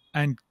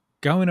 and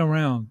going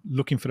around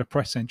looking for the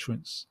press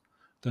entrance.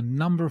 The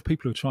number of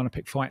people who are trying to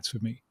pick fights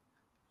with me,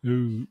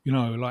 who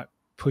like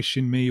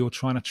pushing me or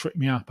trying to trip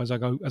me up as I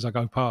go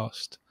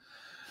past,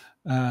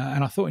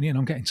 and I thought,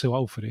 I'm getting too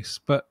old for this.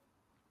 But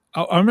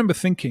I remember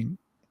thinking,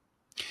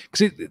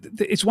 because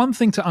it's one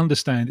thing to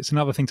understand, it's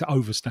another thing to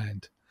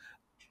overstand.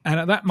 And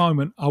at that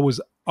moment, I was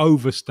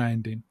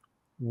overstanding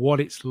what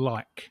it's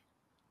like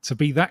to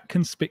be that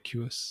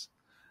conspicuous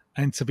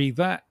and to be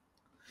that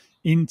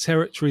in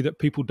territory that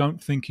people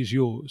don't think is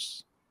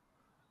yours.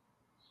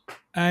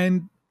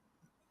 And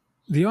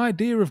the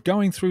idea of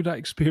going through that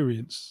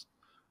experience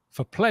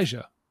for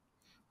pleasure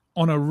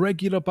on a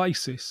regular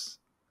basis,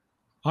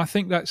 I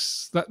think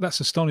that's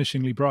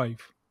astonishingly brave.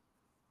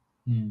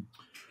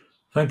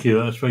 Thank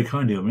you. That's very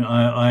kind of you.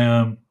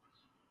 I mean, there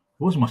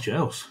wasn't much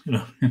else,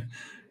 I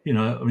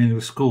mean,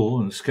 with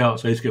school and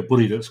Scouts, I used to get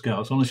bullied at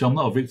Scouts. Honestly, I'm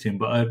not a victim,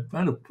 but I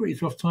had a pretty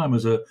tough time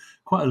as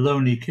quite a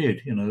lonely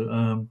kid.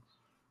 Didn't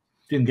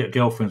get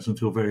girlfriends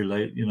until very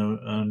late.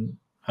 And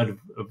and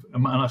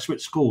I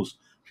switched schools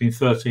between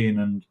 13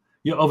 and.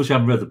 You obviously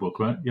haven't read the book,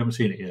 right? You haven't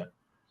seen it yet,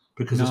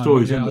 because the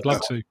story's in. I'd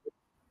love to.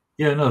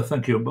 Yeah, no,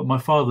 thank you. But my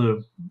father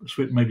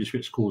maybe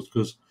switched schools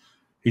because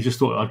he just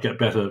thought I'd get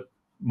better.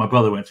 My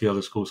brother went to the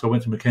other school, so I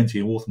went to Mackenzie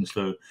in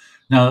Walthamstow.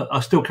 Now, I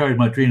still carried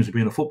my dreams of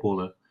being a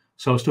footballer,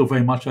 so I was still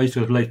very much. I used to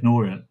go to Leyton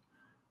Orient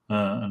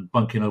and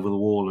bunking over the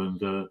wall and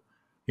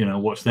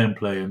watch them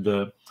play and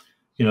and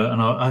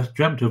I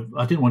dreamt of.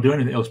 I didn't want to do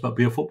anything else but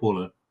be a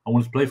footballer. I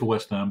wanted to play for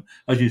West Ham,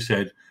 as you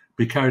said.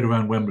 Be carried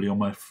around Wembley on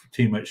my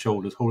teammates'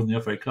 shoulders, holding the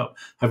FA Cup,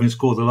 having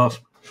scored the last,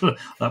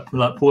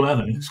 like Paul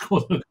Allen, he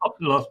scored the cup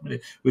in the last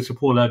minute, which a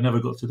Paul lad never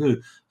got to do.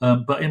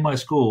 But in my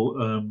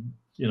school,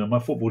 my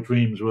football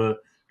dreams were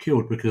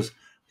killed because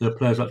the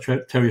players like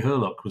Terry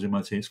Hurlock was in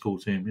my school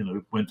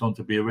team. Went on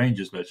to be a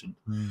Rangers legend.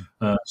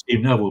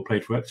 Steve Neville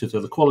played for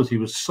Exeter. The quality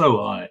was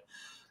so high,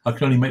 I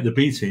could only make the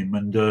B team,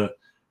 and I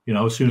soon found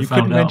out. You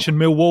couldn't mention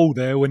Millwall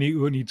there when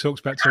you talked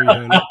about Terry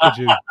Hurlock, could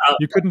you?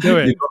 You couldn't do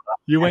it.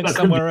 You went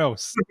somewhere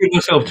else. I couldn't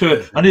myself to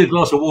it. I need a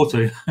glass of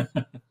water.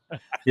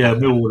 Yeah,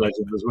 Millwall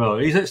legend as well.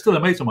 He's still a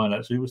mate of mine,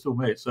 actually. We're still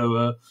mates.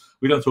 So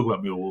we don't talk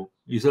about Millwall.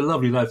 He's a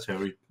lovely lad,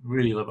 Terry.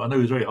 Really lovely. I know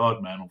he's a very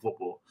hard man on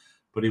football,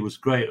 but he was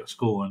great at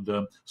school,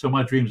 and so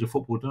my dreams of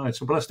football died.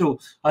 So, but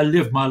I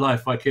lived my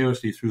life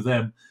vicariously through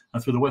them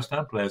and through the West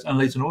Ham players and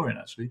Leyton Orient,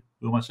 actually,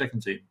 who were my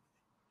second team.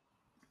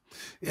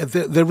 Yeah,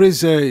 there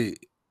is a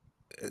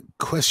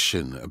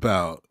question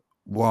about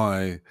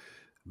why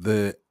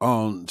there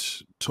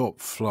aren't top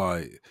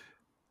flight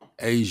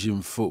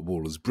Asian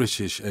footballers,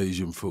 British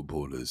Asian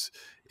footballers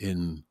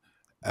in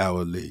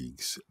our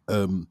leagues.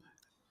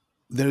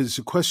 There is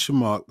a question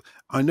mark.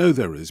 I know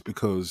there is,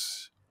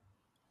 because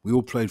we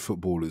all played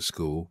football at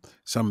school.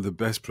 Some of the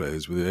best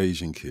players were the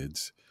Asian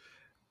kids.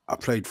 I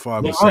played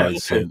five-a-side.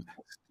 Okay.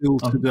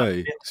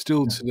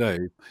 Still today,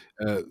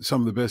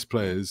 some of the best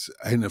players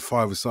in a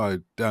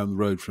five-a-side down the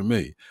road from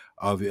me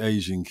are the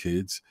Asian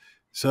kids.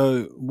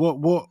 So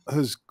what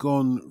has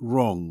gone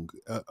wrong?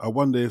 I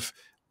wonder if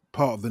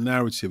part of the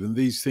narrative, and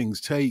these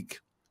things take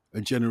a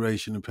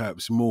generation and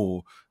perhaps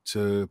more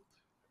to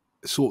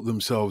sort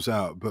themselves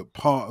out, but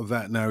part of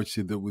that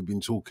narrative that we've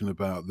been talking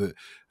about, that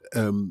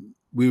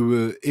we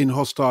were in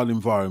hostile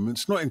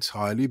environments, not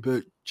entirely,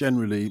 but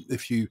generally,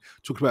 if you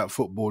talk about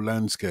football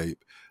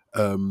landscape,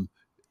 I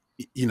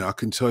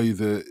can tell you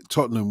that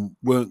Tottenham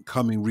weren't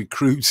coming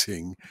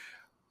recruiting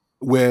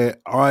where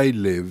I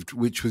lived,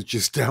 which was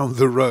just down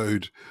the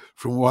road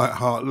from White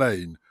Hart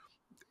Lane.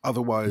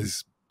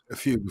 Otherwise, a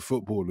few of the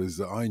footballers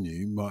that I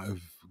knew might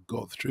have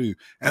got through,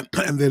 and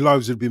their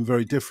lives have been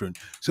very different.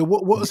 So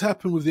what has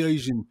happened with the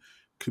Asian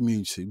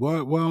community? Why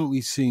aren't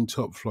we seeing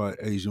top flight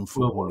Asian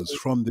footballers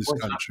from this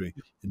country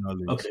in our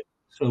leagues? Okay,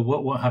 so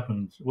what's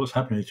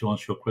happening, to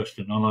answer your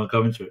question, and I'll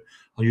go into it.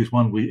 I'll use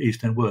one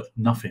East End word: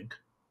 nothing.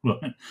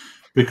 Right?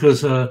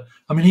 Because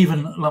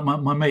even like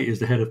my mate is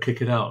the head of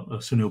Kick It Out,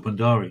 Sunil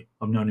Bhandari.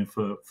 I've known him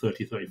for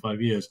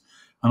 35 years,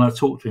 and I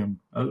talked to him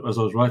as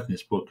I was writing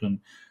this book, and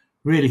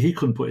really he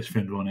couldn't put his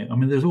finger on it. I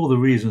mean, there's all the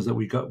reasons that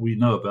we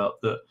know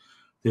about, that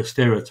there's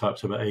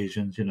stereotypes about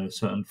Asians,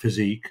 certain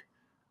physique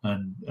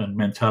and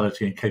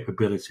mentality and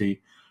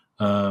capability,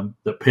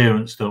 that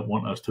parents don't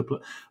want us to play.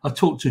 I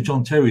talked to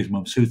John Terry's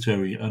mum, Sue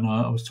Terry, and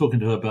I was talking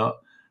to her about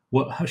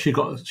how she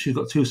got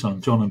two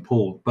sons, John and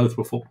Paul. Both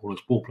were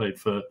footballers. Paul played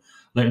for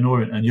Leyton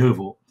Orient and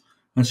Yeovil.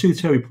 And Sue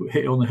Terry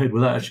hit it on the head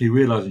without actually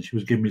realising she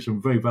was giving me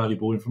some very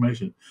valuable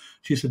information.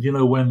 She said,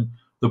 when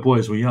the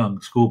boys were young,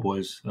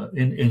 schoolboys,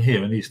 in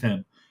here in East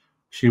End,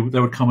 they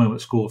would come home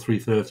at school at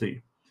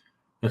 3:30.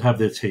 They'd have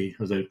their tea,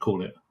 as they would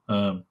call it,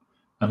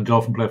 and go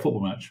off and play a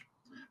football match.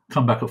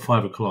 Come back at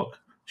 5 o'clock.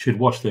 She'd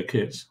wash their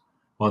kits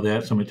while they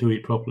had something to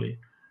eat properly.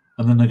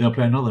 And then they'd go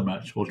play another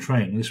match or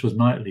train. And this was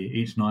nightly,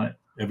 each night,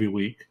 every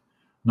week,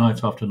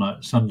 night after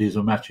night, Sundays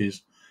or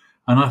matches.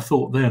 And I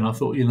thought,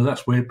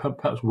 that's where,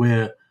 perhaps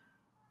where,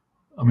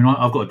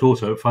 I've got a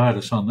daughter. If I had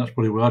a son, that's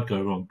probably where I'd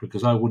go wrong,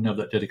 because I wouldn't have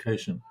that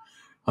dedication.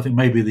 I think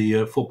maybe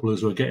the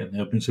footballers who are getting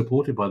there have been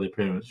supported by their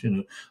parents.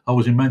 I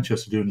was in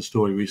Manchester doing a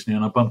story recently,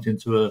 and I bumped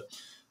into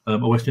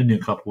a West Indian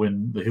couple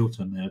in the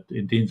Hilton there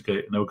in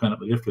Deansgate, and they were going up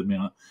the lift with me,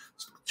 and I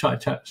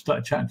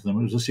started chatting to them.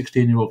 It was a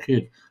 16-year-old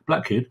kid,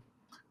 black kid,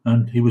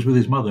 and he was with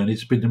his mother, and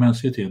he'd been to Man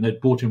City, and they'd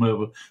brought him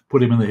over,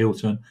 put him in the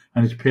Hilton,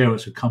 and his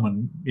parents had come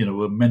and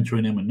were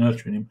mentoring him and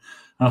nurturing him.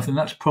 And I think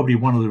that's probably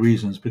one of the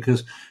reasons,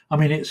 because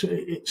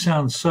it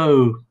sounds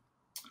so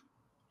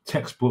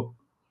textbook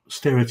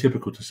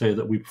stereotypical to say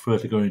that we prefer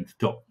to go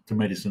into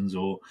medicines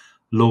or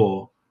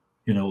law,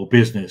 or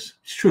business.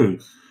 It's true,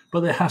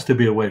 but there has to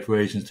be a way for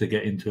Asians to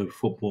get into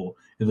football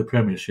in the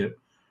Premiership.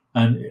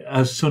 And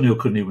as Sunil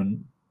couldn't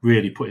even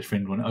really put his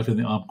finger on it, I don't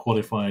think I'm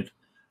qualified.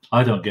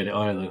 I don't get it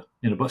either,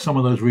 But some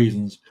of those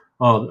reasons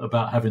are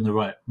about having the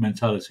right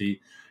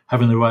mentality,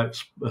 having the right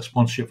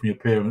sponsorship from your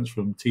parents,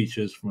 from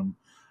teachers, from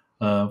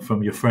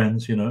your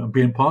friends, and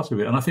being part of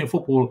it. And I think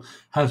football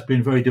has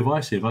been very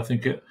divisive. I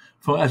think,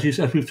 as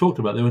we've talked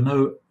about, there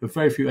were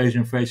very few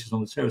Asian faces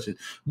on the terraces.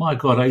 My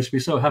God, I used to be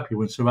so happy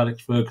when Sir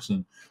Alex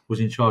Ferguson was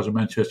in charge of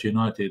Manchester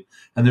United,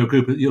 and there were a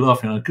group of, you're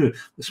laughing, good,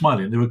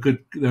 smiling. There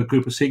were a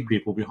group of Sikh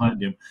people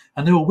behind him,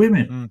 and there were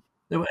women.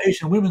 There were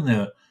Asian women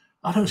there.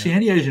 I don't see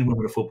any Asian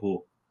women at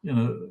football.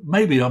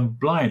 Maybe I'm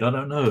blind. I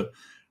don't know.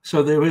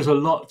 So there is a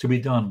lot to be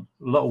done,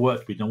 a lot of work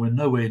to be done. We're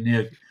nowhere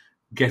near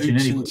getting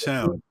any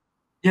town.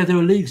 Yeah, there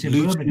were leagues in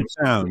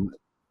Birmingham.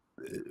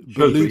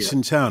 But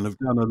Luton Town have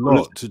done a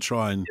lot to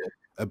try and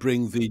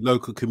bring the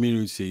local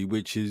community,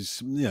 which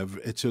is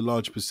it's a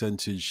large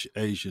percentage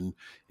Asian,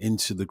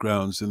 into the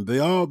grounds, and they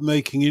are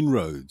making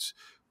inroads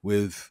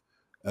with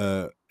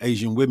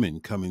Asian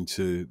women coming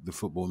to the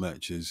football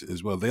matches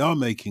as well. They are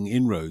making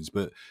inroads,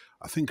 but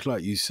I think,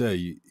 like you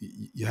say,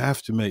 you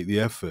have to make the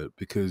effort,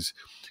 because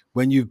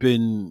when you've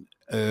been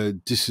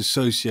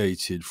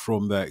disassociated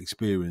from that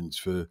experience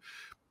for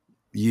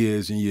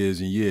years and years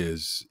and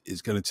years,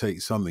 it's going to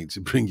take something to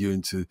bring you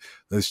into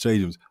those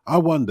stadiums. I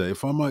wonder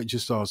if I might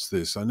just ask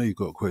this. I know you've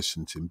got a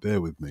question, Tim. Bear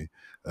with me.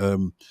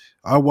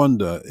 I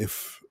wonder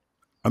if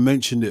I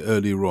mentioned it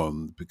earlier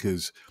on,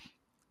 because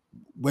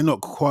we're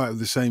not quite of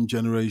the same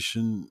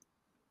generation.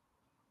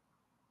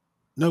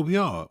 No, we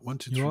are.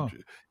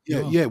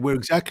 Yeah, we're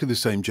exactly the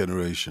same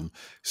generation.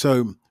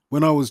 So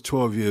when I was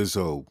 12 years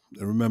old,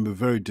 I remember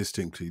very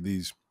distinctly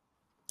these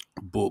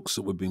books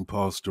that were being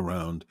passed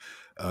around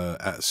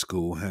at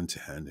school hand to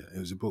hand. It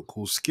was a book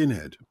called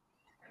Skinhead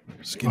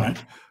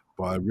Right.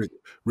 by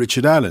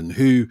Richard Allen,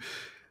 who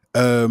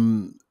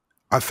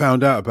I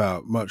found out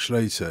about much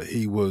later.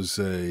 He was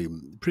a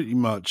pretty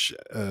much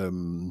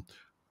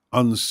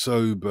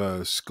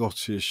unsober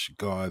Scottish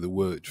guy that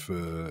worked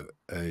for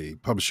a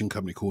publishing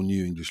company called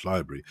New English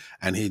Library,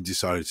 and he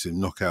decided to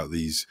knock out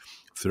these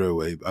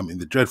throwaway, I mean,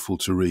 they're dreadful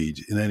to read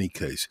in any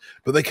case,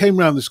 but they came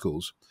round the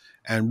schools,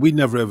 and we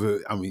never ever,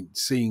 I mean,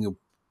 seeing a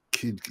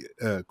kid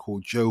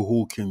called Joe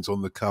Hawkins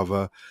on the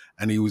cover,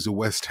 and he was a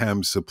West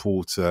Ham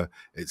supporter,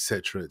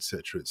 etc.,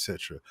 etc.,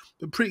 etc.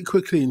 But pretty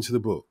quickly into the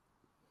book,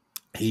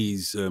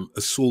 he's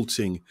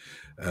assaulting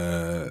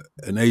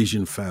an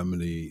Asian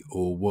family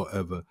or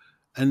whatever.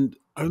 And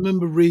I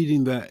remember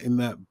reading that in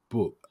that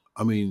book.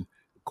 I mean,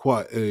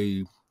 quite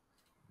a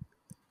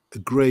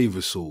grave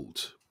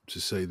assault, to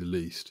say the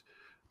least.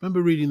 I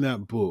remember reading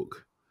that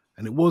book,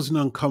 and it was an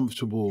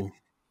uncomfortable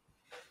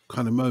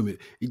kind of moment.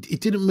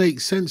 It didn't make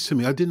sense to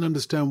me. I didn't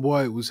understand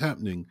why it was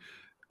happening.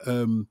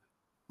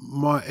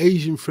 My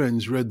Asian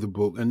friends read the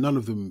book, and none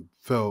of them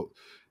felt,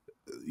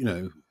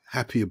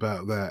 happy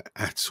about that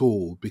at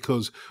all,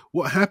 because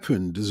what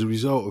happened as a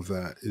result of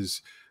that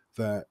is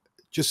that,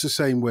 just the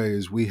same way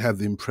as we had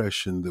the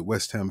impression that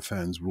West Ham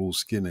fans were all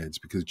skinheads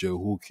because Joe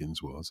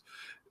Hawkins was,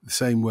 the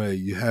same way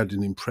you had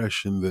an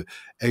impression that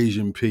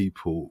Asian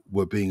people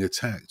were being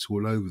attacked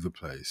all over the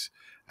place,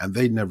 and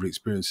they'd never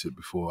experienced it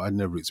before. I'd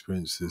never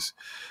experienced this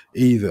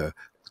either.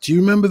 Do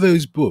you remember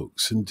those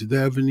books, and did they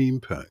have any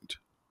impact?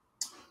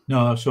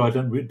 No, so I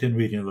didn't read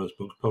any of those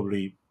books.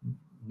 Probably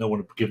no one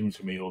had given them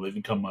to me, or they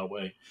didn't come my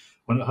way.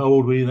 How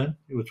old were you then?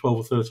 You were 12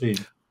 or 13?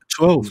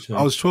 12.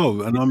 I was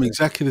 12, and I'm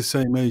exactly the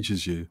same age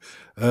as you.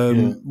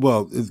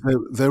 Well,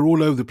 they're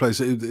all over the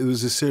place. It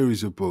was a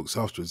series of books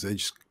afterwards. They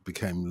just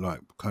became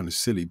like kind of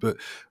silly. But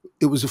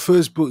it was the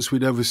first books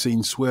we'd ever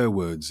seen swear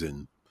words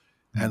in.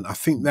 And I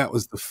think that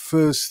was the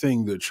first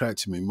thing that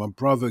attracted me. My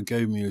brother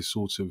gave me a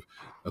sort of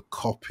a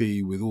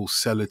copy with all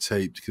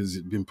sellotaped because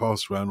it'd been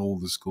passed around all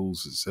the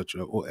schools,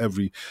 etc., or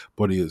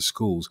everybody at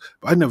schools.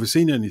 But I'd never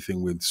seen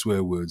anything with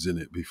swear words in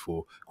it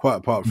before, quite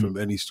apart from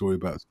any story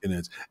about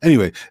skinheads.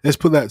 Anyway, let's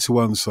put that to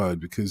one side,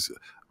 because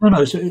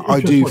I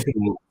do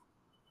feel...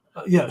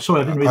 Yeah,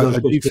 sorry, I didn't read those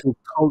books. I do feel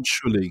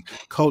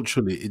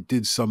culturally, it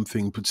did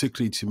something,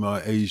 particularly to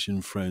my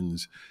Asian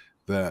friends,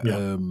 that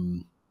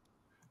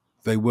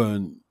they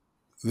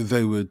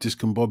were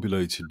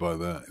discombobulated by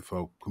that, if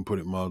I can put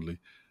it mildly.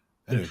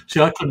 Anyway.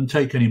 See, I couldn't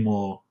take any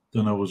more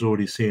than I was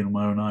already seeing with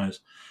my own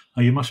eyes.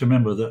 And you must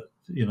remember that,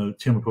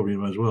 Tim will probably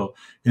remember as well,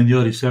 in the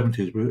early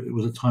 70s, it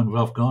was a time of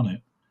Alf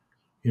Garnett,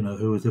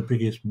 who was the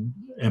biggest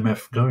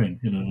MF going,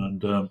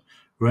 and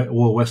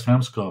wore West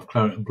Ham scarf,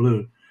 claret and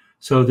blue.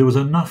 So there was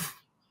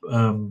enough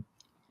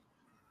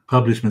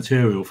published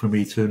material for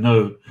me to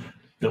know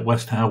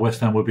that how West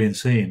Ham were being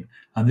seen.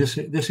 And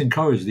this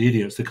encouraged the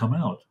idiots to come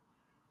out.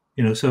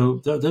 So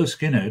those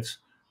skinheads,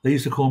 they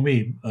used to call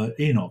me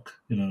Enoch,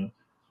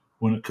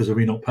 because of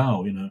Enoch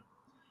Powell, And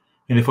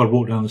if I'd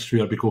walk down the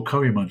street, I'd be called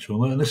Curry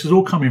Muncher. And this is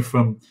all coming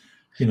from,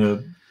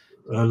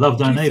 love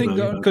thy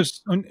neighbour.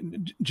 Because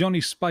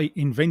Johnny Spate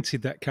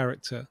invented that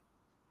character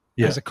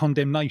as a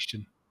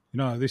condemnation.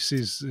 This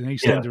is an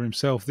Eastlander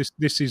himself.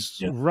 This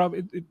is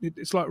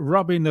it's like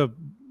rubbing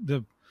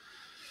the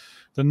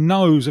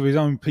nose of his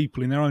own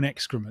people in their own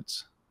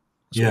excrements.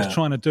 That's what he's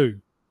trying to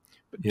do.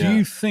 But do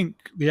you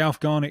think the Alf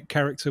Garnett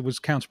character was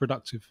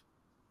counterproductive?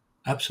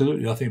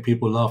 Absolutely. I think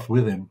people laughed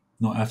with him,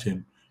 not at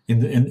him.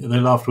 They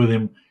laughed with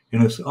him,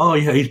 oh,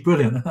 yeah, he's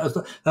brilliant.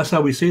 That's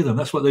how we see them.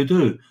 That's what they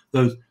do.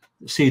 Those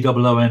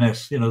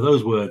COONS,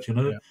 those words, I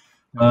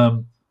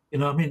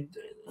mean,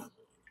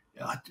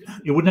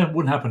 it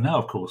wouldn't happen now,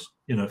 of course,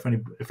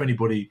 if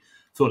anybody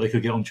thought they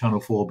could get on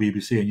Channel 4 or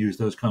BBC and use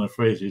those kind of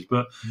phrases.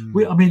 But,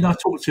 I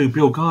talked to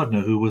Bill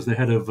Gardner, who was the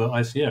head of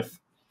ICF.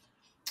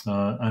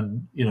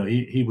 And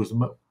he was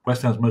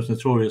West Ham's most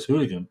notorious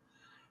hooligan,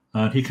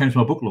 and he came to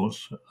my book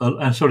launch,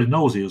 and so did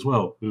Knowlesy as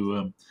well,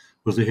 who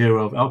was the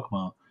hero of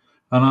Alkmaar.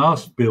 And I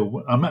asked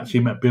Bill. I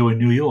actually met Bill in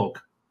New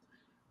York,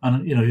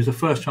 and it was the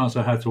first chance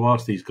I had to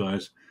ask these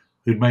guys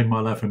who'd made my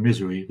life a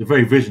misery, the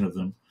very vision of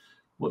them,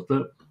 what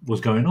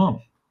was going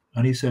on.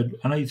 And he said,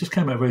 and he just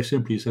came out very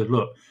simply. He said,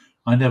 "Look,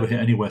 I never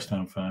hit any West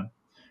Ham fan.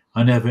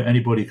 I never hit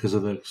anybody because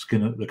of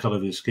the colour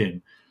of their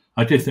skin.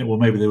 I did think, well,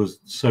 maybe there was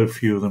so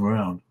few of them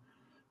around."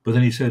 But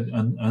then he said,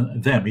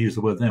 and them, he used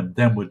the word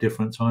them were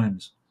different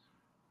times,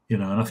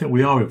 and I think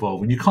we are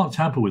evolving. You can't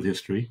tamper with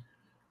history.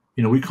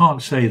 We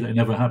can't say that it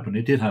never happened.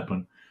 It did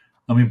happen.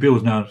 I mean,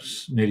 Bill's now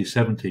nearly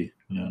 70,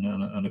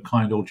 and a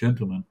kind old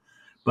gentleman,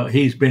 but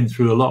he's been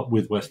through a lot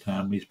with West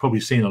Ham. He's probably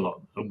seen a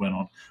lot that went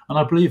on, and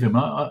I believe him.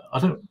 I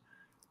don't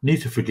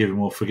need to forgive him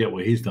or forget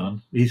what he's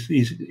done.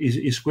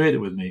 He's squared it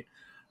with me.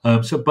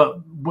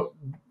 But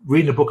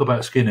reading a book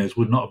about skinheads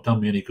would not have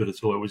done me any good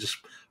at all. It would just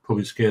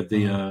probably scared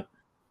the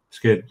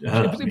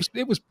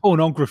it was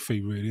pornography,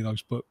 really,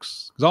 those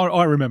books, because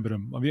I remember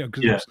them. I mean,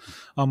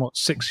 I'm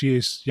 6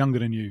 years younger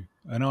than you,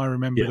 and I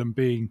remember them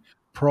being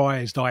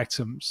prized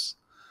items.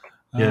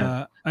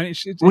 And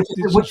it's What do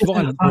you think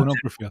violent of the time?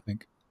 pornography, I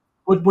think.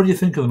 What do you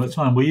think of them at the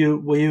time? Were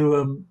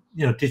you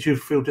did you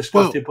feel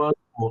disgusted by them?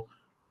 Or,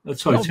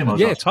 sorry, Oh, Tim, I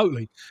was yeah,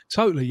 asking.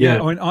 totally.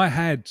 Yeah, I mean, I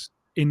had,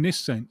 in this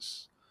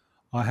sense,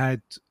 I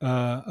had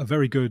a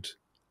very good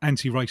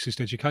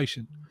anti-racist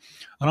education,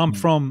 and I'm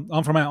from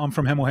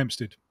Hemel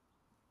Hempstead,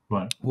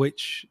 Right.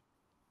 which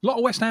a lot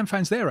of West Ham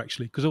fans there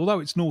actually, because although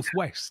it's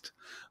northwest,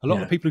 a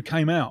lot of people who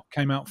came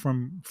out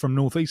from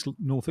northeast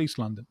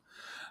London,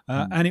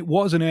 and it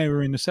was an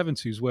area in the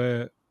 70s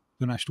where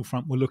the National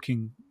Front were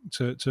looking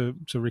to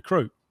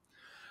recruit.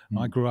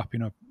 I grew up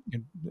in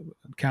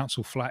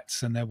council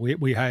flats, and there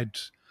we had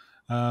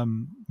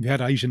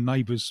Asian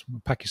neighbours,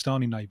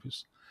 Pakistani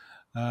neighbours,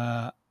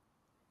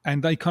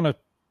 and they kind of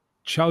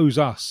chose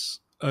us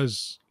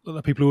as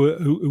the people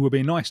who were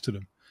being nice to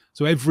them.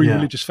 So every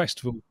religious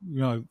festival,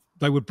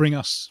 they would bring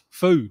us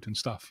food and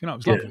stuff. It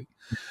was lovely.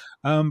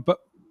 But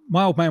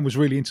my old man was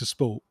really into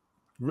sport,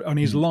 and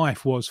his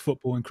life was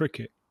football and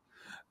cricket.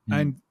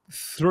 And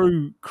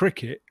through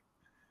cricket,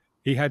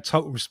 he had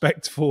total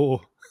respect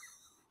for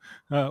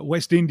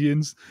West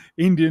Indians,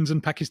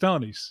 and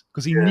Pakistanis,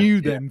 because he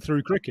knew them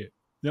through cricket.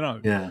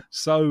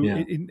 So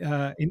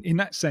in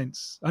that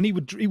sense, and he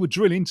would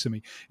drill into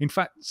me. In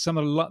fact, some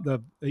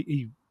of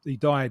he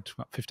died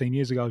about 15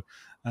 years ago,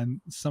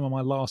 and some of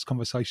my last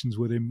conversations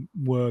with him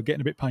were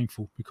getting a bit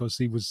painful because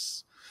he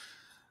was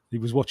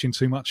watching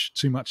too much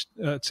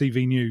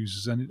TV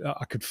news, and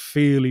I could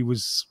feel he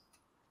was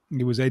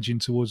edging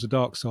towards the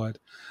dark side.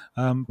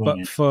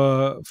 But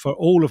for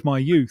all of my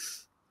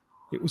youth,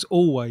 it was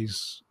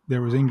always,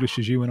 there was English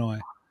as you and I,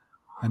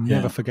 and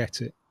never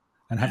forget it,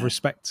 and have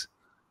respect,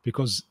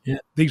 because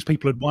these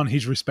people had won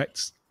his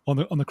respect on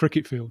the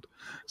cricket field.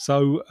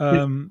 So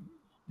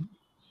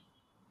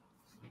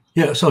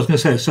so I was going to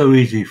say, it's so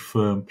easy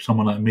for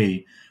someone like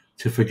me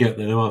to forget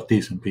that there are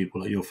decent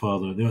people like your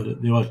father. There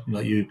are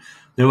like you.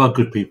 There are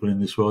good people in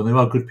this world. And there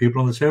are good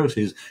people on the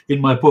terraces.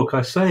 In my book,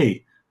 I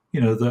say,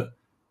 that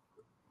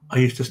I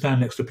used to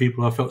stand next to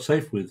people I felt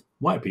safe with,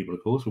 white people,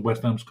 of course, with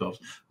West Ham scarves.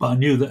 But I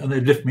knew that, and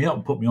they'd lift me up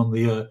and put me on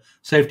the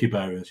safety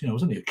barriers. I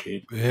was only a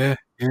kid. Yeah.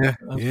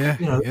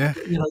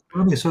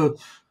 So,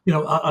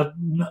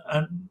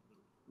 and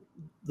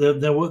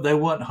they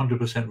weren't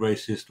 100%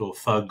 racist or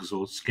thugs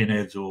or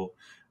skinheads or,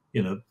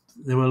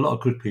 there were a lot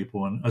of good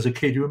people. And as a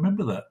kid, you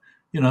remember that.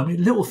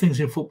 Little things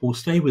in football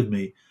stay with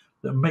me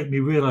that make me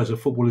realise that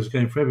football is a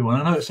game for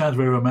everyone. I know it sounds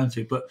very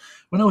romantic, but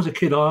when I was a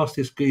kid, I asked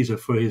this geezer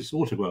for his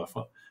autograph.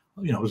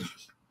 And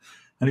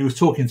he was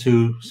talking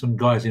to some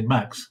guys in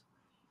Max,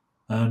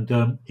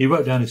 and he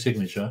wrote down his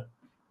signature,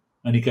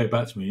 and he gave it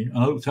back to me, and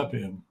I looked up at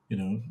him,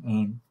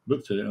 and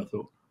looked at it, and I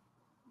thought,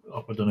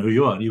 I don't know who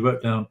you are.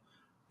 And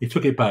he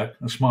took it back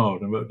and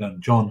smiled and wrote down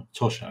John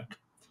Toshak.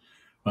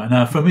 Right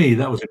now, for me,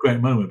 that was a great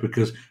moment,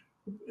 because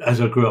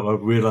as I grew up, I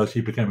realised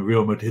he became a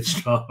Real Madrid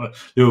star,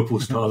 Liverpool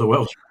star, the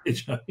Welsh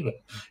manager.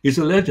 He's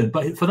a legend.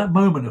 But for that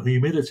moment of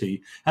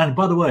humility, and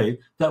by the way,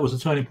 that was a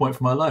turning point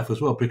for my life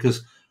as well,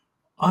 because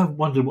I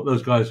wondered who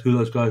those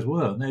guys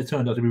were, and they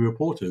turned out to be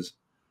reporters.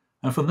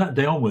 And from that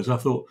day onwards, I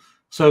thought,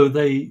 so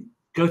they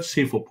go to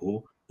see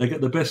football, they get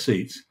the best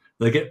seats,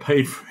 they get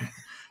paid for it,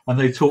 and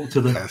they talk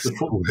to the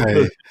football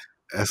players.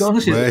 So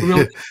honestly, it's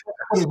real,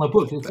 in my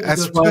book.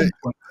 That's why.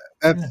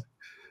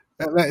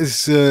 That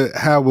is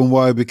how and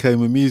why I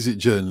became a music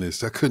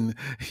journalist. I couldn't,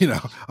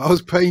 I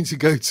was paying to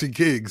go to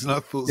gigs, and I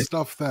thought,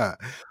 stuff that.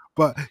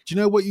 But do you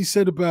know what you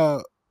said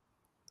about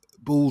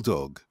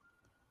Bulldog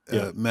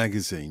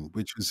magazine,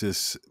 which was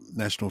this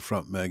National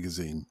Front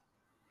magazine?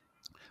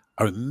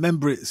 I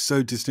remember it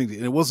so distinctly.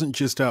 And it wasn't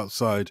just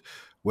outside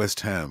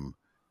West Ham,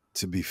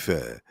 to be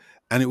fair.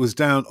 And it was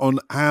down on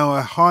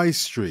our high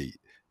street.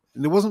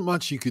 And there wasn't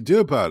much you could do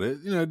about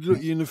it.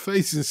 Look you in the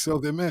face and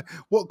sell them air.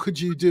 What could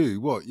you do?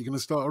 What, you're going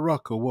to start a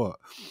ruck or what?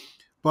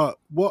 But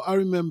what I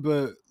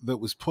remember that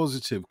was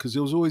positive, because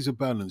there was always a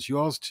balance. You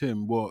asked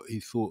him what he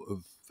thought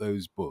of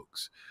those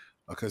books.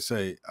 Like I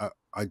say, I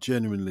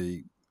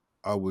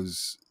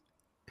was,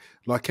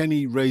 like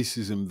any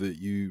racism that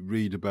you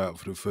read about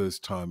for the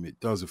first time,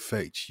 it does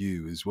affect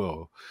you as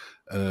well.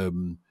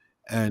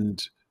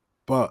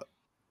 But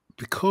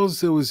because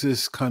there was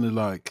this kind of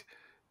like,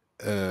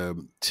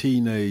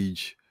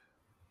 teenage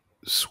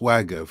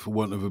swagger, for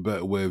want of a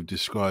better way of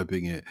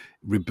describing it,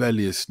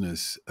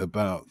 rebelliousness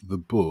about the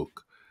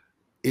book,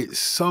 it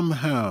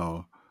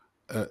somehow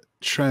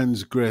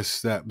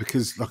transgressed that,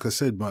 because like I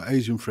said, my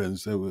Asian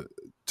friends, they were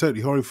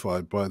totally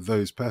horrified by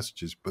those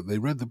passages, but they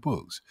read the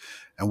books,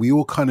 and we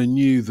all kind of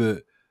knew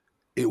that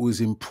it was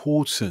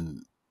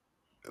important.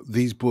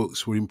 These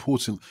books were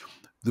important.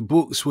 The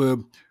books were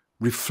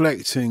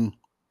reflecting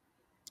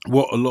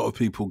what a lot of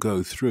people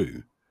go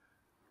through,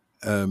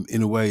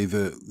 in a way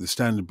that the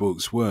standard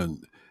books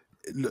weren't.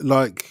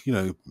 Like,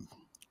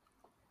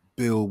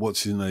 Bill,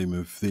 what's his name,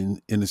 of the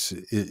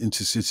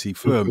intercity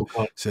firm,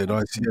 said,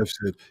 ICF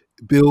said,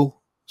 Bill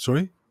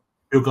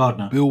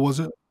Gardner. Bill, was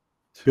it?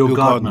 Bill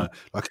Gardner.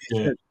 Like he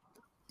said,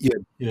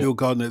 Bill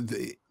Gardner.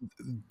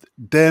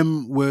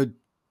 Them were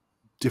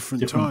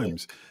different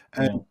times.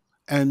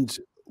 And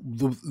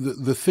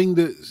the thing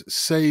that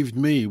saved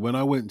me when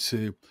I went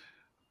to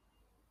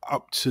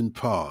Upton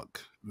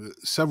Park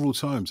several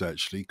times,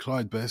 actually,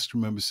 Clyde Best,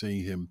 remember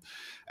seeing him.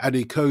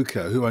 Adi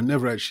Coker, who I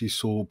never actually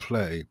saw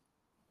play,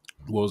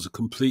 was a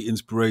complete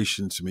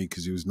inspiration to me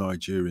because he was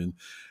Nigerian.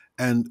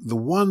 And the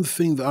one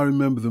thing that I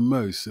remember the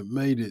most that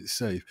made it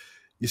safe,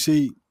 you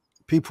see,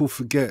 people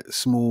forget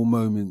small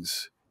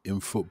moments in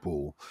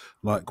football,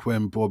 like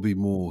when Bobby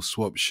Moore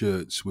swapped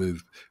shirts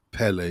with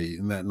Pele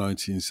in that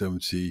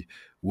 1970 So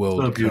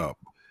World beautiful. Cup.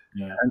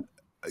 Yeah. And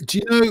do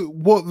you know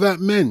what that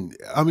meant?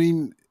 I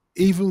mean,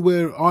 even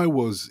where I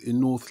was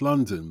in North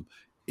London,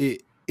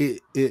 it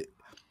it it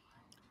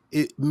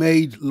it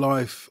made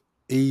life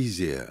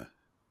easier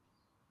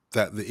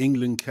that the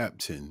England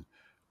captain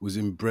was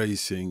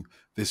embracing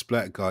this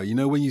black guy. You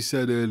know, when you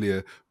said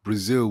earlier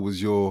Brazil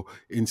was your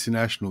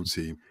international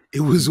team,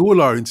 it was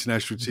all our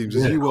international teams,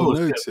 as Yeah, of you well course.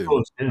 know, Yeah, of Tim.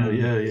 course. Yeah,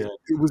 yeah, yeah.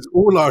 It was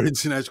all our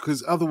international,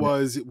 because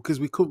otherwise, because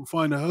we couldn't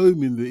find a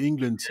home in the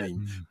England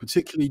team,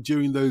 particularly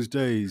during those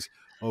days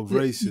of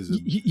racism.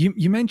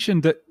 You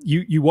mentioned that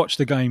you watched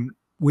the game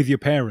with your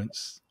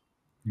parents.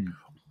 Hmm.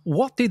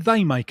 What did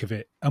they make of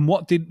it, and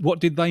what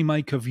did they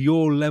make of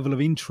your level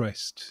of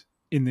interest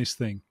in this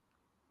thing?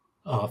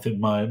 I think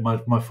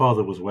my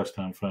father was a West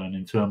Ham fan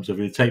in terms of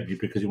he'd take me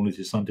because he wanted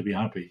his son to be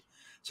happy.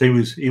 So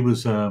he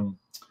was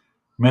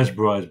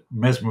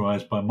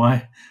mesmerized by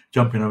my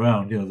jumping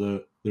around,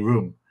 the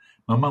room.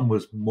 My mum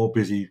was more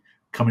busy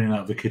coming in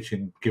out of the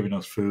kitchen, giving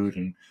us food,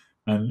 and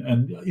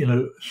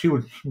she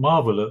would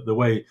marvel at the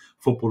way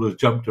footballers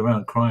jumped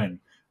around, crying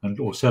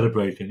or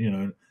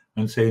celebrating,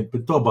 and saying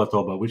 "doba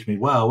doba," which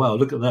means wow, wow,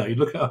 look at that! You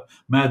look how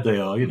mad they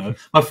are.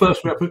 My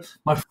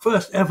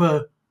first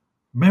ever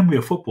memory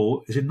of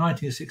football is in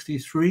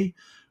 1963.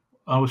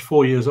 I was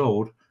 4 years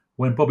old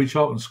when Bobby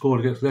Charlton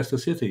scored against Leicester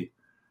City,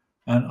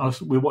 and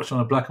we watched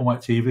on a black and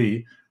white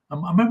TV.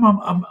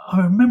 I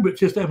remember it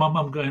just there. My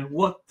mum going,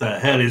 "What the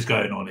hell is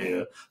going on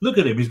here? Look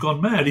at him! He's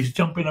gone mad. He's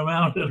jumping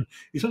around, and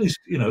he's only,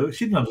 she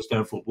didn't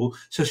understand football,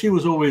 so she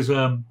was always.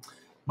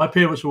 My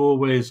parents were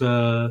always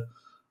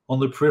on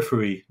the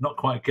periphery, not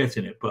quite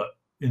getting it, but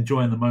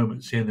enjoying the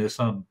moment, seeing their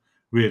son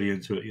really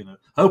into it.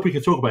 I hope we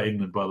can talk about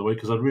England, by the way,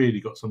 because I've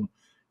really got some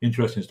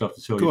interesting stuff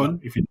to tell you Go about. on.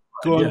 If you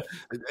Go on.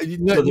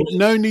 yeah.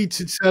 No need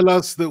to tell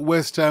us that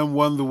West Ham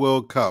won the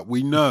World Cup.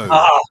 We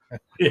know.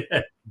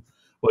 Yeah.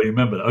 Well, you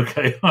remember that.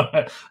 Okay.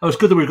 It was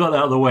good that we got that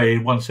out of the way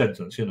in one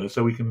sentence,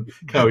 so we can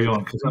carry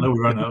on, because I know we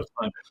ran out of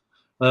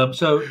time.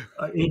 So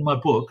in my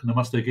book,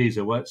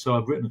 Namaste, so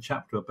I've written a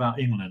chapter about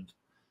England.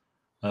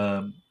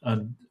 And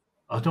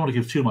I don't want to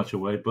give too much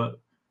away, but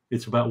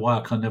it's about why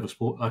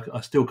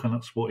I still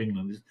cannot support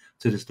England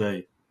to this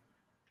day.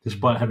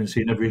 Despite having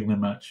seen every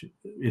England match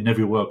in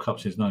every World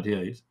Cup since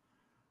 '98,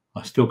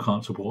 I still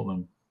can't support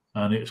them.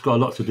 And it's got a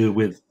lot to do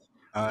with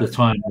the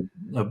time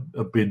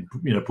I've been,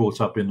 brought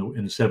up in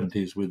the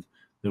 '70s with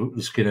the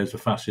skinheads, the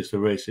fascists, the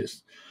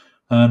racists.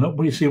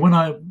 And you see, when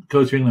I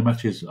go to England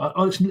matches,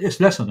 it's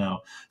lesser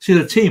now. See,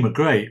 the team are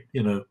great,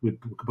 with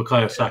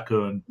Bukayo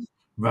Saka and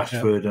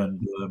Rashford,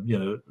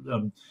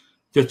 and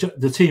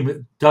the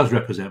team does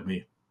represent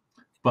me.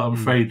 But I'm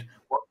afraid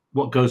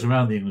what goes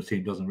around the England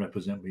team doesn't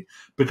represent me,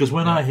 because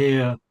when I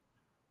hear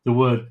the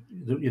word,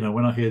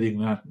 when I hear the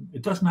England,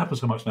 it doesn't happen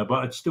so much now,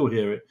 but I'd still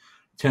hear it.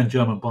 10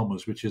 German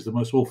bombers, which is the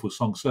most awful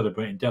song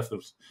celebrating death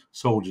of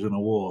soldiers in a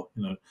war.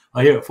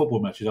 I hear it at football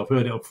matches. I've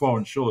heard it on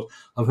foreign shores.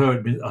 I've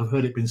heard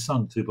it been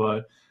sung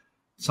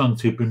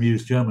to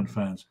bemused German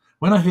fans.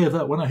 When I hear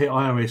that, when I hear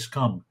IRA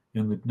Scum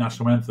in the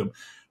national anthem,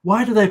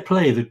 why do they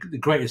play the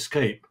Great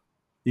Escape,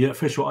 the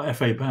official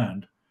FA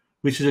band,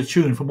 which is a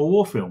tune from a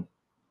war film?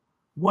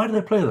 Why do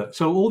they play that?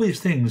 So all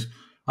these things,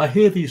 I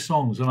hear these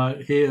songs and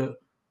I hear,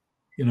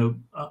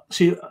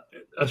 see,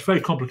 it's very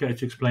complicated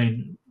to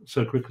explain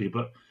so quickly,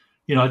 but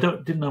I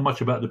didn't know much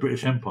about the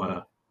British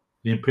Empire,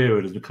 the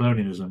imperialism, the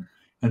colonialism,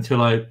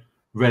 until I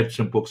read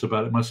some books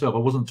about it myself. I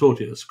wasn't taught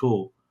it at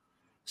school.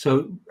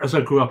 So as I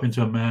grew up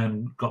into a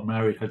man, got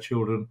married, had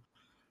children,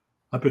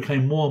 I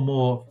became more and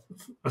more,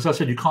 as I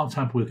said, you can't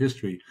tamper with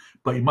history,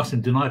 but you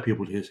mustn't deny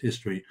people his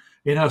history.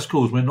 In our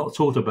schools, we're not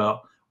taught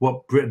about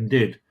what Britain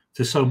did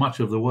to so much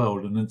of the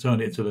world and then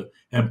turned it into the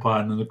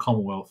empire and then the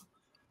Commonwealth.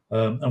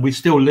 And we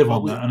still live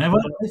on that. And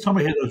every time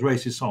I hear those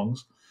racist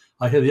songs,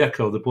 I hear the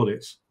echo of the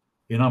bullets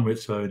in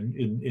Amritsar,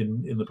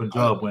 in the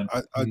Punjab, when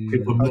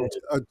people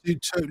I do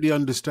totally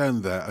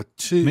understand that. I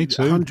Me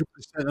too. 100%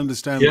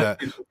 understand that.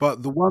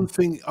 But the one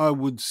thing I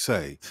would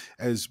say,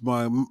 as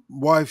my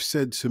wife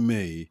said to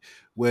me,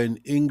 when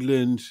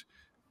England,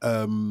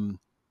 the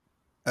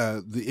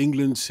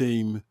England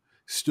team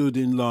stood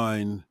in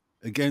line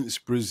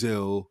against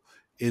Brazil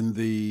in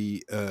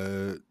the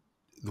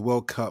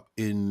World Cup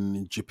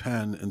in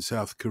Japan and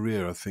South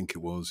Korea, I think it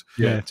was.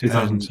 Yeah,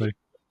 2002.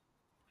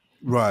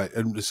 Right,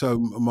 and so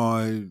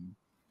my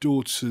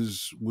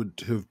daughters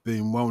would have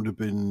been, one would have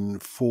been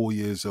 4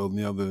 years old and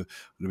the other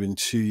would have been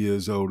 2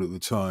 years old at the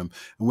time.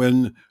 And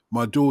when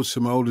my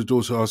older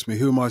daughter asked me,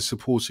 who am I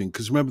supporting?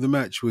 Because remember, the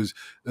match was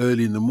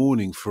early in the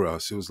morning for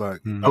us. It was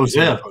like I was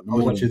there. I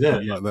was actually there.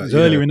 Like Yeah. that, It was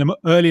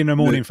early in the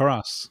morning for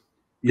us.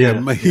 Yeah,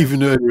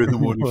 even earlier in the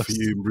morning for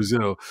you in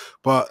Brazil.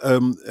 But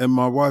and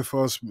my wife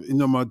asked me,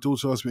 my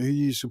daughter asked me, who are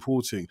you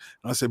supporting?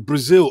 And I said,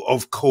 Brazil,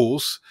 of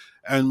course.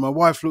 And my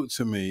wife looked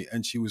at me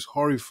and she was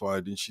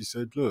horrified and she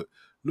said,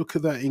 look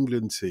at that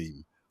England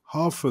team.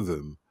 Half of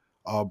them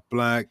are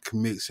black,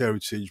 mixed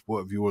heritage,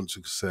 whatever you want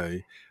to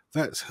say.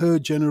 That's her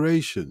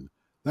generation.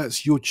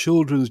 That's your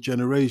children's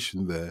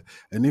generation there.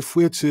 And if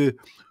we're to,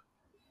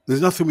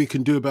 there's nothing we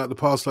can do about the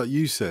past, like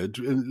you said,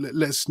 and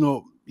let's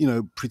not,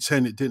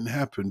 pretend it didn't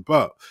happen.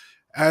 But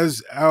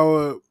as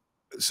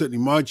certainly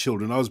my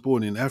children, I was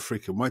born in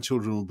Africa, my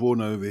children were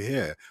born over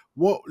here.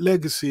 What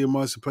legacy am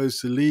I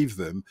supposed to leave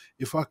them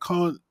if I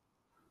can't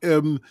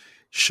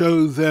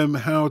show them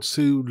how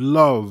to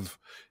love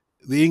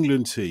the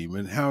England team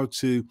and how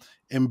to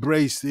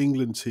embrace the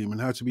England team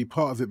and how to be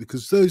part of it?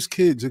 Because those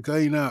kids are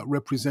going out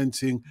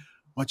representing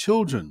my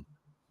children.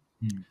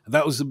 And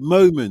that was the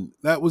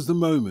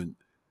moment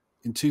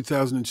in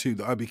 2002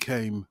 that I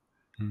became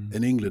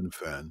an England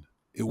fan.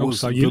 It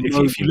was also,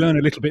 if you learn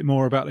a little bit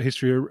more about the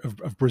history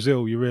of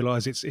Brazil, you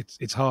realise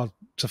it's hard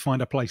to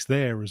find a place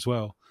there as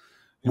well.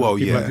 People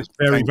have this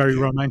very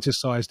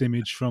romanticised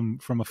image from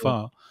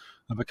afar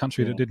of a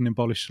country that didn't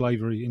abolish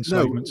slavery,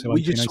 enslavement. No,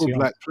 we just saw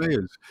black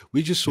players.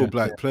 We just saw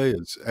black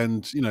players,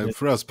 and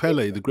for us,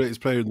 Pele, the greatest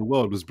player in the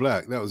world, was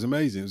black. That was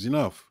amazing. It was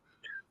enough.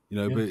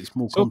 But it's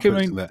more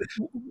complex than that.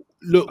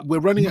 Look, we're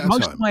running out of time.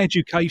 Most of my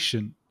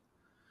education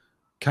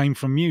came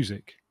from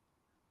music,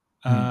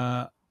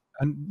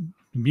 and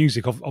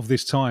music of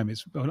this time.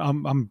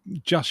 I'm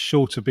just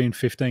short of being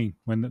 15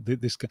 when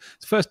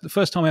the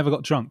first time I ever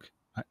got drunk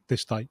at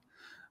this date.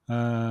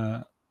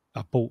 I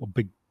bought a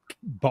big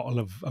bottle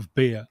of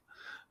beer.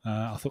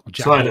 I thought,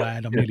 Jack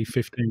lad, I'm nearly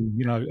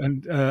 15,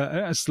 and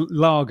it's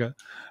lager.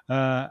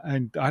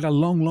 And I had a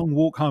long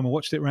walk home. I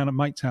watched it around at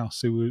mate's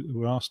house who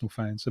were Arsenal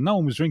fans, and no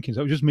one was drinking,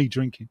 so it was just me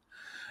drinking.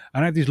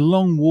 And I had this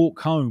long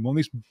walk home on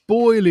this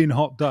boiling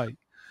hot day.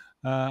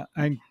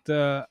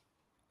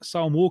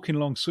 So I'm walking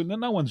along,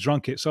 no one's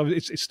drunk it, so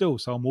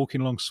so I'm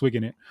walking along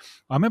swigging it.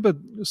 I remember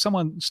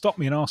someone stopped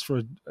me and asked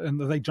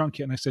and they drank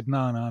it, and they said,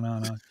 no.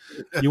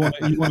 You want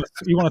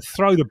to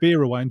throw the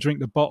beer away and drink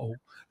the bottle.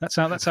 That's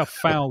how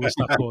foul the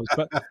stuff was.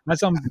 But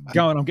as I'm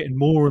going, I'm getting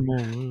more and more,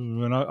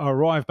 and I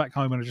arrive back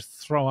home and I just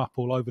throw up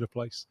all over the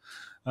place.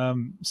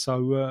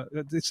 So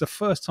it's the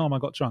first time I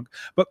got drunk.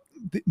 But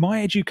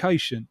my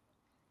education,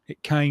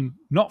 it came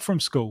not from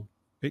school.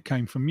 It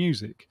came from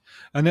music.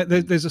 And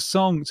there's a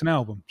song, it's an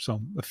album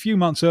song. A few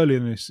months earlier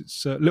than this,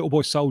 it's Little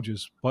Boy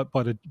Soldiers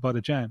by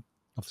the Jam,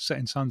 of the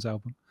Setting Sun's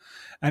album.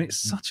 And it's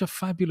such a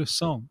fabulous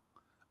song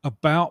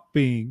about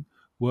being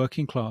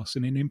working class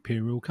in an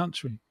imperial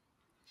country,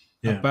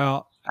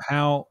 about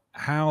how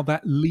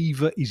that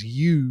lever is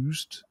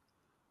used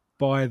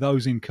by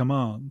those in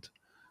command,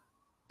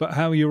 but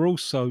how you're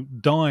also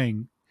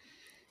dying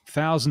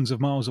thousands of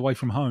miles away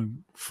from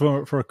home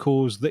for a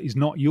cause that is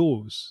not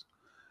yours.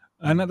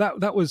 And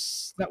that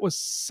was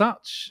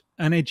such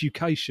an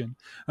education,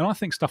 and I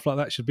think stuff like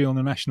that should be on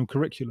the national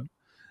curriculum.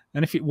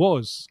 And if it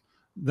was,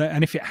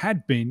 and if it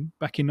had been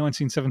back in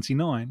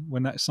 1979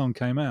 when that song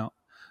came out,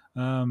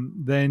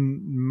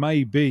 then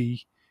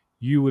maybe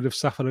you would have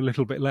suffered a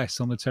little bit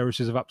less on the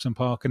terraces of Upton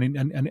Park and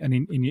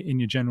in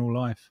your general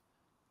life.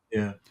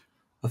 Yeah,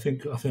 I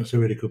think that's a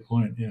really good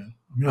point. Yeah,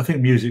 I mean, I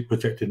think music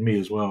protected me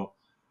as well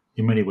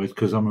in many ways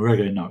because I'm a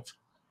reggae nut.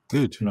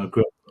 Good. I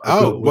grew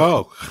up.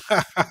 Wow.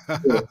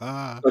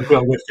 I grew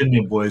up West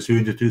Indian boys who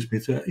introduced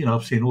me to,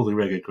 I've seen all the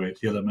reggae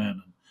greats, Yellow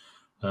Man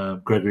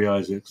and Gregory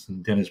Isaacs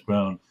and Dennis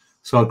Brown.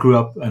 So I grew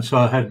up, and so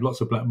I had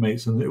lots of black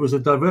mates, and it was a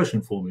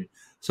diversion for me.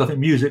 So I think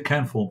music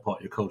can form part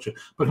of your culture.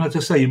 But can I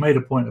just say, you made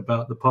a point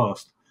about the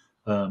past.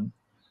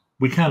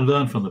 We can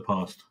learn from the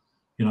past.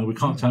 We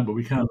can't tank, but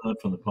we can learn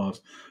from the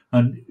past.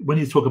 And when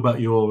you talk about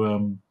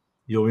your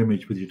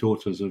image with your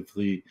daughters of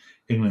the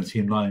England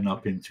team lining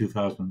up in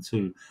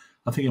 2002,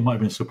 I think it might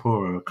have been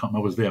Sapporo. I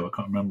was there. I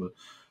can't remember.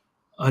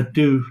 I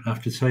do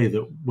have to say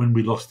that when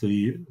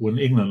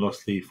England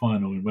lost the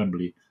final in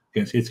Wembley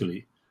against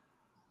Italy,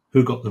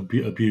 who got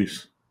the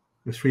abuse?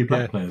 The three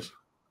black players.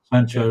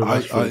 Sancho,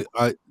 Rashford.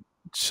 I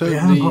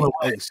certainly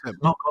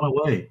not gone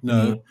away.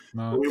 No.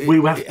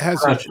 We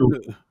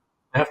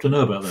have to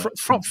know about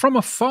that. From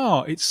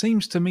afar, it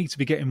seems to me to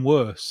be getting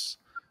worse,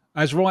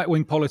 as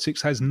right-wing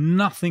politics has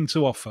nothing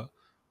to offer.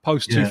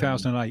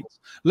 Post-2008,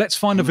 let's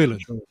find a villain.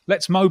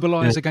 Let's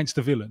mobilise against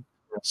the villain.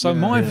 So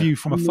my view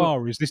from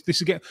afar is this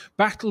is again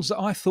battles that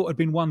I thought had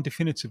been won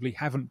definitively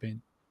haven't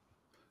been.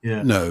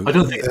 Yeah, no, I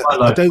don't think my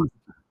life.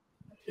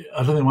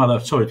 I don't think my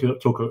life. Sorry to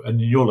talk. And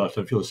in your life,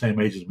 I feel the same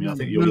age as me. I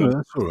think you're younger.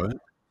 That's all right.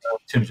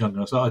 Tim's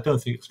younger, so I don't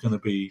think it's going to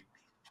be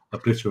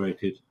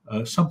obliterated.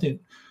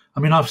 I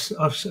mean,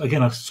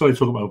 again, I'm sorry to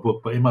talk about a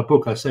book, but in my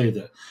book I say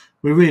that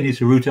we really need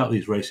to root out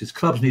these races.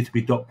 Clubs need to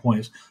be dot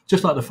points,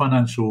 just like the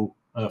financial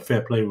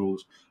fair play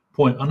rules.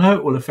 I know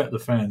it will affect the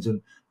fans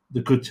and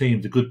the good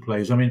teams, the good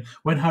players. I mean,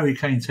 when Harry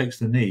Kane takes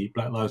the knee,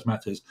 Black Lives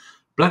Matters.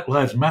 Black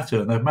lives matter,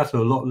 and they matter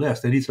a lot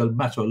less. They need to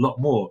matter a lot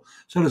more.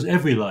 So does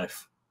every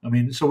life. I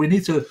mean, so we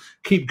need to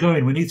keep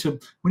going. We need to.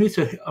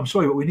 I'm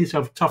sorry, but we need to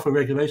have tougher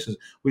regulations.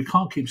 We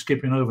can't keep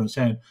skipping over and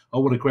saying,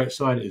 "Oh, what a great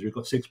side it is. We've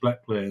got 6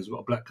 black players. We've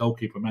got a black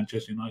goalkeeper,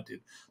 Manchester United."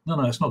 No,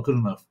 it's not good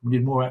enough. We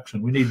need more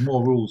action. We need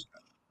more rules.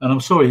 And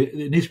I'm sorry,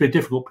 it needs to be a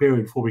difficult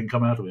period before we can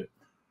come out of it.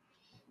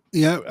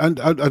 Yeah, and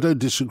I don't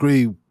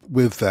disagree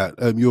with that.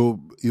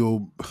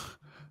 You're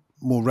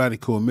more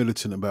radical and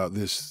militant about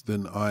this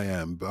than I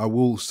am, but I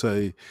will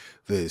say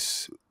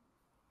this: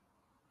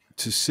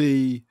 to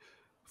see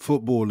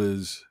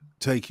footballers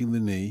taking the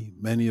knee,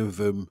 many of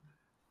them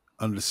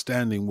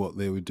understanding what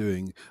they were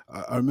doing.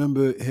 I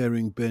remember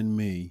hearing Ben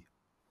Mee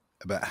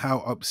about how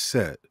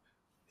upset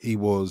he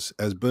was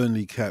as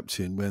Burnley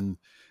captain when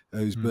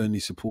those Burnley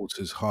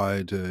supporters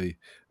hired a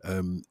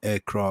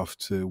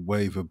aircraft to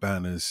wave a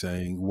banner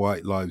saying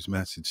 "White Lives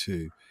Matter"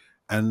 too,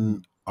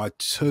 and I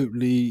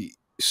totally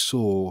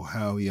saw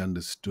how he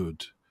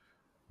understood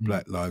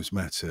Black Lives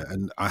Matter,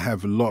 and I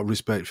have a lot of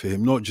respect for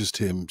him. Not just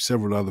him,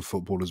 several other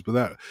footballers, but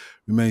that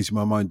remains in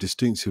my mind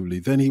distinctively.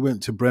 Then he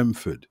went to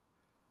Brentford,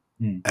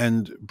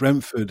 and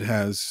Brentford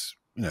has,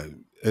 you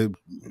know,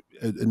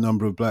 a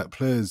number of black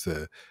players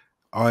there.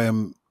 I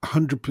am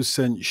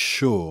 100%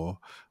 sure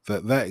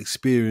that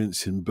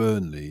experience in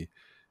Burnley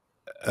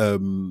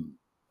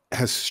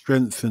has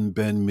strengthened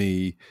Ben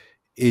Mee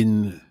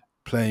in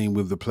playing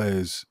with the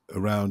players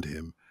around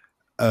him,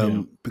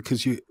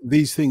 because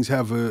these things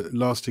have a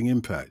lasting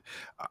impact.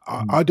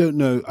 I don't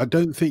know. I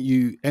don't think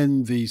you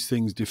end these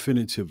things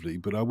definitively,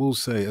 but I will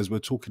say, as we're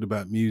talking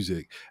about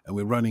music and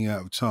we're running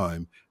out of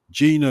time,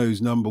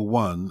 Gino's number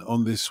 1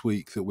 on this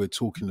week that we're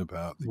talking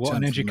about. The What an 10th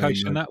of May,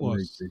 education that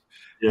was.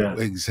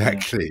 1980.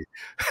 Exactly.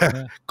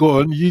 Go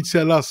on, you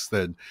tell us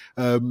then.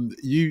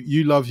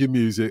 You love your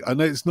music. I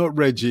know it's not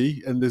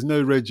Reggie, and there's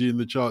no Reggie in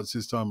the charts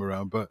this time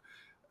around, but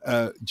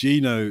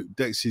Gino,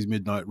 Dexy's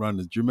Midnight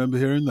Runners. Do you remember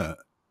hearing that?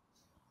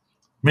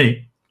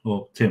 Me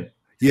or Tim?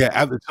 Yeah,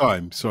 at the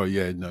time. Sorry,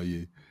 yeah, no,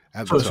 you.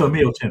 So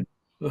me or Tim?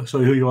 So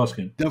who are you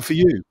asking? No, for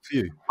you.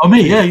 Oh,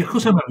 me? Yeah, of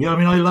course I remember. Yeah, I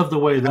mean, I love the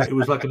way that it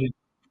was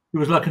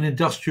like an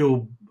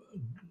industrial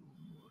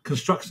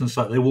construction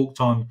site. They walked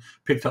on,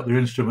 picked up their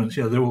instruments.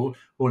 They were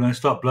all then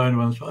start blowing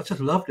around. I just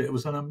loved it. It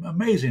was an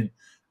amazing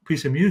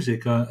piece of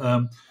music.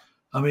 I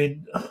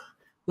mean,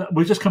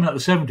 we're just coming out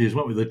of the 70s,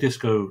 weren't we? The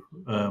disco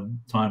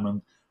time,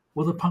 and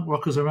all the punk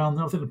rockers around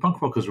there. I think the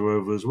punk rockers were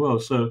over as well.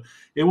 So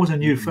it was a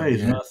new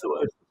phase, and I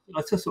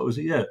just thought it was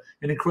an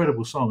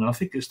incredible song, and I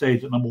think it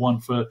stayed at number 1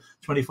 for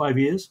 25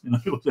 years.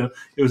 It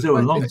was there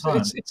a long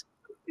time.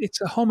 It's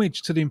a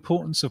homage to the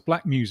importance of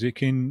black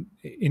music in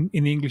the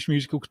English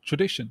musical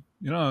tradition,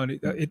 and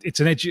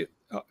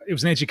it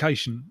was an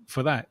education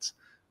for that,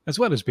 as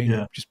well as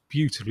being just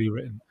beautifully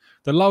written.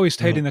 The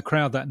lowest head in the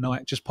crowd that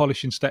night, just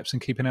polishing steps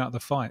and keeping out of the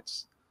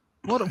fights.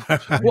 What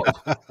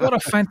a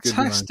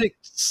fantastic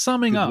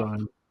summing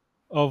up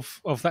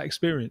of that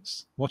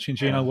experience, watching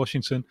Gino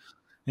Washington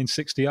in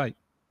 '68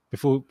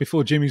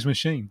 before Jimmy's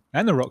Machine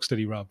and the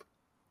Rocksteady Rub.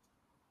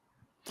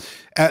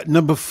 At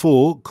number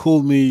 4,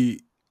 Call Me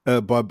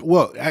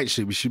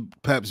actually, we should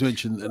perhaps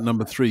mention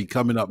number 3,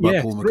 Coming Up by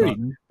Paul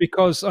McCartney.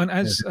 Because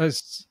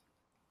as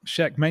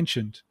Shek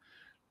mentioned,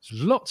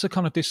 there's lots of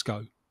kind of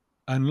disco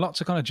and lots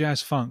of kind of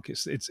jazz funk.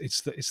 It's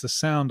the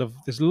sound of,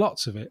 there's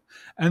lots of it.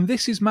 And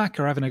this is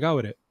Macca having a go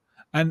at it.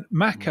 And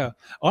Macca,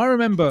 I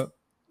remember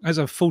as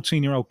a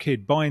 14-year-old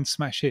kid buying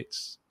smash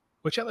hits,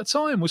 which at the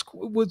time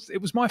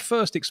was my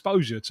first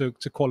exposure to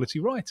quality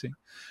writing.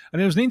 And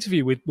there was an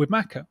interview with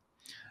Macca,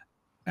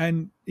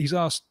 and he's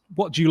asked,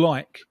 "What do you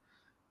like?"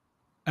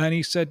 And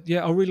he said,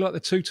 "Yeah, I really like the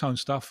two-tone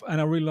stuff, and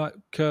I really like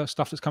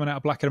stuff that's coming out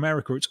of Black in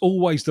America. It's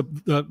always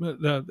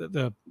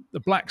the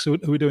blacks who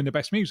are doing the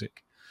best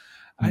music."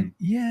 And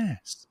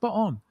spot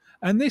on.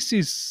 And this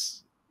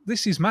is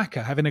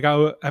Macca having a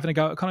go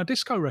at kind of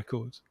disco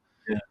records.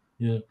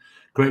 Yeah,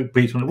 great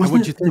beat on it.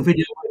 Wasn't it the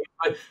video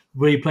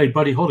where he played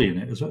Buddy Holly in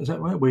it? Is that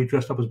right? Where he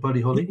dressed up as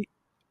Buddy Holly?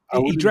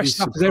 He dressed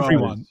up as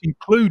everyone,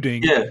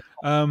 including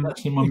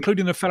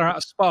the fella out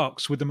of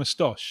Sparks with the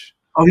moustache.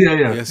 Oh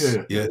yeah.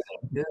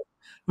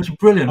 It was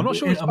brilliant. I'm not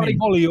sure it's Buddy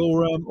Holly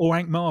or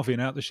Hank Marvin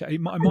out the show. It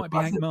might be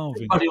Hank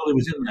Marvin. Buddy Holly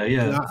was in there.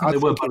 Yeah, I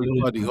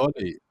think Buddy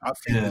Holly. I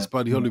think it's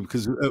Buddy Holly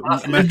because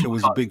Macca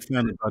was a big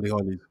fan of Buddy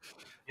Holly.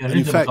 Yeah, and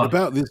in fact,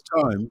 about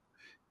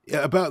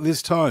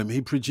this time,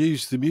 he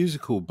produced the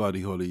musical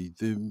Buddy Holly,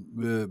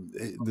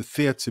 the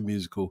theatre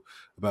musical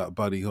about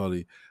Buddy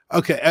Holly.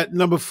 Okay, at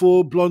number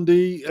 4,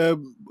 Blondie.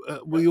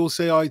 We all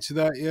say aye to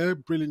that, yeah?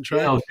 Brilliant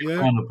track. Yeah, I was a big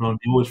fan of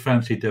Blondie. Always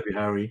fancied Debbie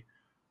Harry.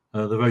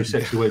 The very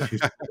sexy way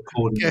she's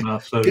recording them.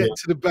 So get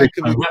to the back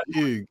of the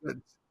queue.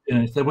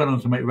 They went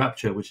on to make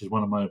Rapture, which is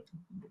one of my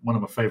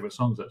favourite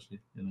songs. Actually,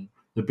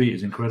 the beat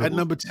is incredible. At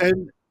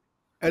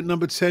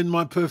number 10,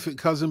 My Perfect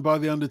Cousin by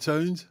the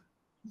Undertones.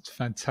 It's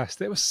fantastic.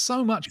 There was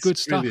so much good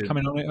stuff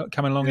brilliant.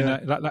 coming along in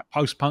that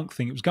post-punk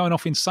thing. It was going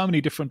off in so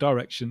many different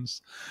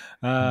directions.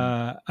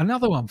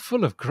 Another one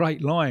full of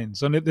great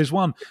lines, and there's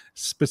one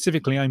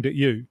specifically aimed at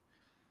you.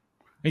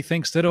 He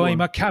thinks that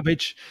I'm a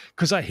cabbage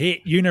because I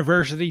hate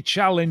University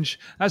Challenge.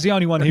 As the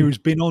only one here who's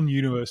been on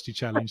University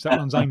Challenge, that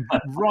one's aimed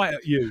right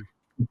at you.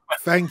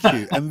 Thank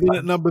you. And then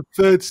at number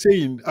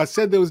 13, I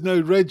said there was no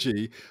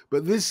Reggie,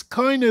 but this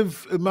kind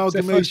of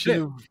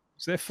amalgamation of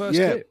it's their first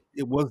hit.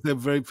 It was their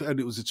and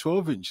it was a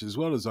 12-inch as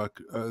well as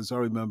I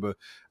remember.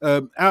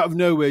 Out of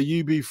nowhere,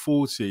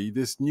 UB40,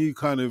 this new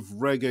kind of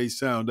reggae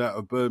sound out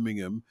of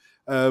Birmingham,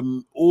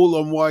 all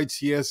on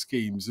YTS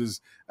schemes, as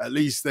at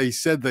least they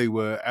said they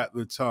were at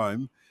the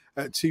time.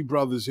 Two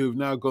brothers who have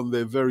now gone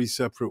their very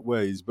separate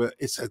ways, but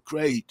it's a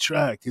great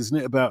track, isn't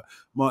it? About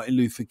Martin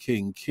Luther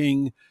King.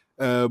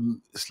 /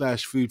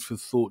 Food for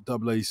Thought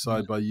double A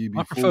side by UB40.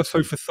 I prefer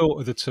Food for Thought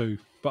of the two,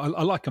 but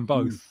I like them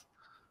both.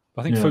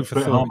 I think Food for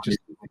Thought.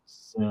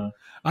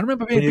 I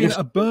remember being at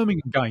a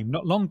Birmingham game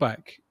not long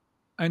back,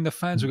 and the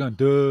fans were going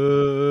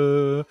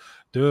da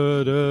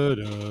da da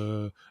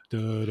da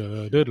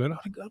da da da. And I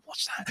think,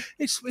 what's that?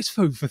 It's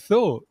Food for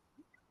Thought.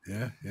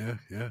 Yeah.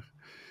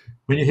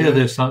 When you hear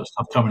this stuff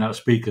coming out of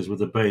speakers with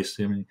the bass,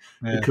 I mean,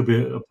 it could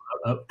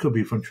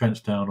be from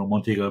Trenchtown or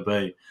Montego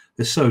Bay.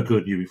 They're so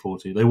good,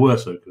 UB40. They were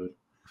so good.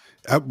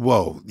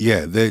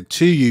 They're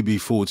two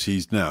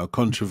UB40s now,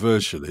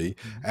 controversially,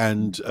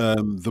 and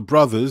the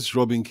brothers,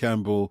 Robin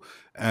Campbell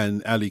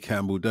and Ali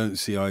Campbell, don't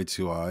see eye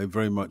to eye,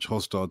 very much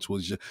hostile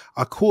towards each other.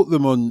 I caught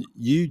them on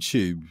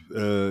YouTube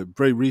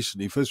very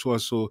recently. First of all, I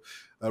saw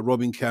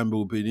Robin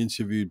Campbell being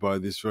interviewed by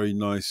this very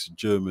nice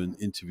German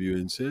interviewer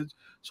and said,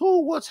 "So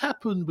what's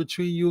happened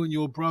between you and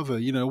your brother?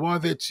 You know, why are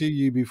there two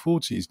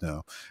UB40s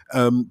now?"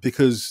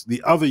 Because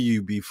the other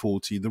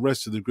UB40, the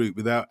rest of the group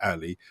without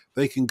Ali,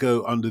 they can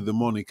go under the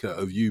moniker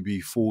of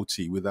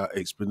UB40 without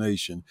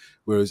explanation,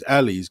 whereas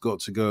Ali's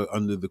got to go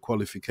under the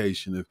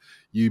qualification of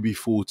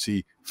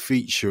UB40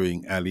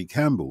 featuring Ali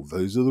Campbell.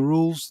 Those are the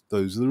rules.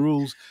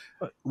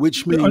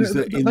 Which means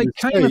that they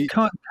came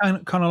kind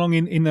of along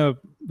in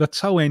the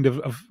toe end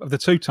of the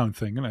two-tone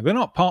thing. You know, they're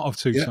not part of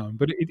two-tone,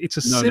 but it's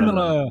a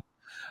similar. No.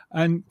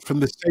 And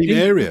from the same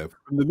area,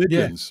 from the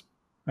Midlands.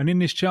 Yeah. And in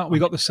this chart, we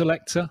got the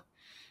Selector.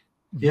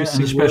 Yeah,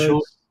 and the special.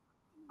 Words,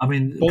 I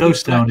mean,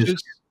 Ghost Town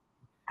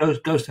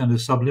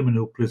is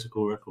subliminal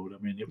political record. I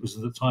mean, it was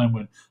at the time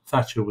when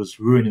Thatcher was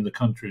ruining the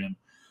country,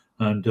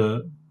 and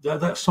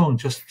that song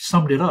just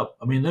summed it up.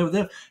 I mean,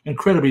 they're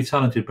incredibly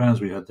talented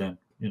bands we had then.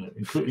 You know,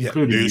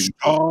 including this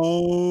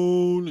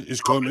stone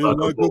is coming like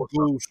a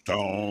ghost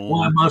town.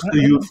 Why must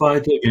the youth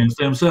fight against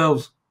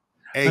themselves?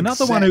 Exactly.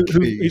 Another one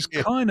who is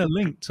kind of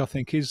linked, I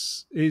think,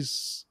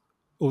 is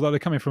although they're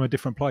coming from a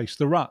different place,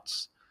 the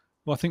Ruts.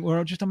 Well, I think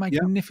we're just a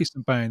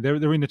magnificent band.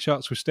 They're in the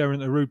charts with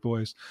Staring at the Rude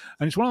Boys,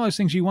 and it's one of those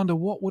things you wonder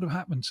what would have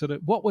happened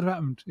what would have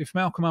happened if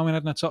Malcolm Owen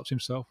hadn't touched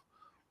himself.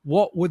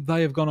 What would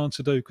they have gone on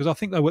to do? Because I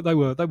think they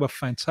were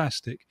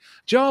fantastic.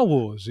 Jar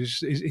Wars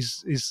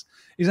is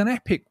an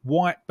epic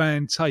white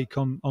band take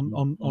on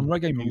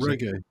reggae music.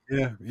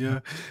 Reggae,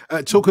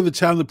 yeah. Talk of the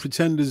Town, the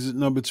Pretenders at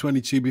number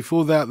 22.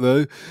 Before that,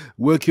 though,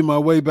 Working My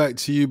Way Back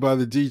to You by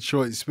the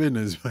Detroit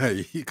Spinners,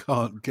 mate. You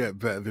can't get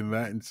better than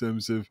that in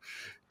terms of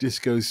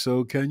disco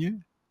soul, can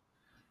you?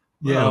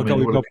 Yeah, I'll go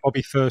with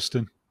Bobby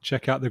Thurston.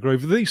 Check out the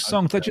groove. These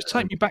songs, they just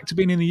take me back to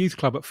being in the youth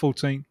club at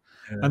 14.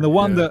 And the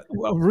one that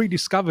I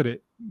rediscovered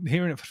it,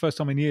 hearing it for the first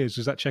time in years,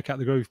 was that Check Out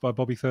the Groove by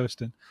Bobby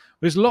Thurston.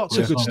 There's lots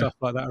of good stuff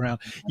like that around.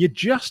 You're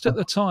just at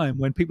the time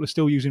when people are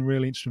still using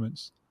real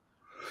instruments.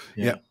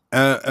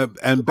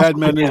 And Bad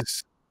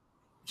Manners.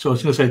 So I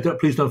was going to say,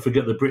 please don't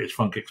forget the British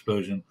funk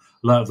explosion,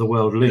 Light of the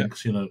World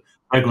Links, you know,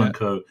 Beggar &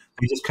 Co.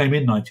 They just came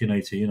in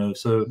 1980, you know,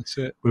 so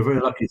we're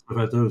very lucky to have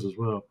had those as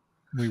well.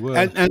 We were.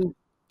 And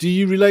do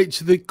you relate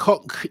to the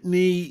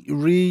Cockney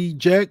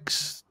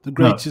Rejects, the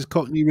greatest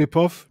Cockney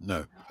ripoff?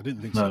 No. I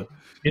didn't think so.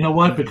 You know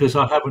why? Because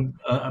I haven't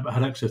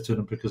had access to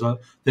them, because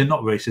they're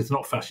not racist,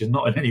 not fascist,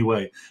 not in any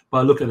way. But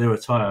I look at their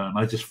attire and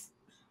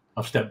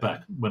I've stepped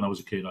back when I was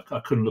a kid. I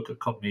couldn't look at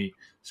Cockney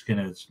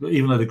skinheads,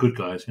 even though they're good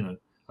guys. You know,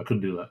 I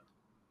couldn't do that.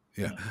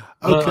 Yeah.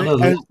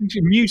 Okay.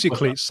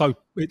 Musically,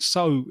 it's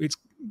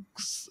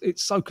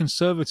so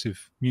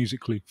conservative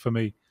musically for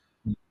me.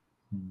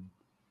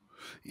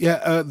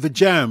 Yeah, the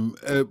Jam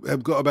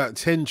have got about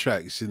 10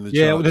 tracks in the charts.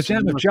 Yeah, well, the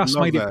Jam have just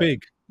made it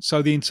big.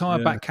 So the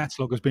entire back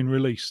catalogue has been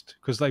released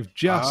because they've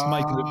just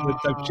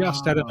they've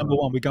just had a number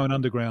one. We're going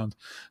underground.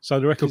 So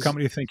the record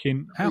company are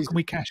thinking, how can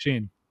we cash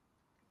in?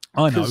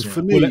 I know.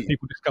 We'll let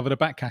people discover the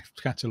back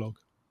catalogue.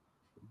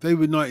 They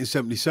were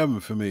 1977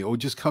 for me, or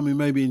just coming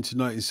maybe into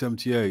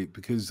 1978,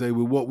 because they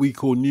were what we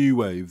call new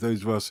wave.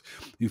 Those of us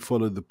who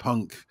followed the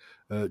punk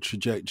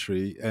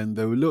trajectory, and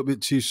they were a little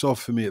bit too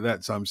soft for me at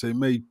that time. So it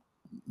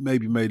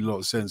maybe made a lot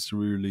of sense to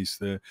re-release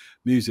their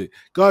music.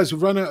 Guys,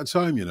 we've run out of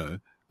time, you know.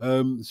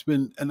 It's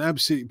been an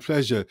absolute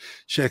pleasure,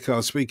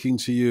 Shekhar, speaking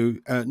to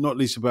you, not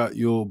least about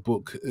your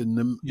book,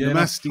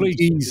 Namaste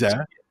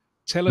Geezer.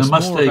 Tell us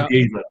more about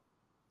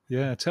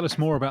Yeah, tell us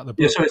more about the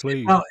Yeah, book, so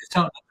please. it's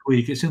out next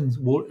week. It's in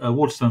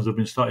Waterstones have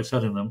been started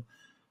selling them.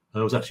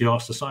 I was actually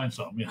asked to sign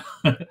some. Yeah.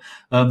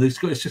 It's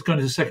just going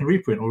to the second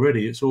reprint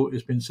already. It's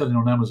been selling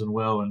on Amazon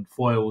and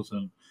Foils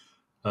and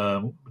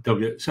So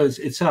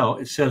it's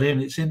out. It's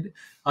selling. It's in.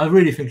 I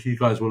really think you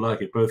guys will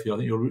like it, both of you. I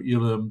think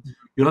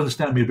you'll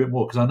understand me a bit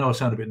more, because I know I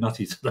sound a bit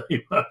nutty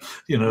today. But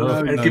give me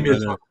a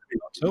time.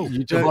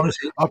 You don't.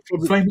 Honestly, I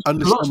probably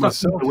understand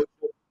myself.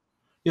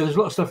 There's a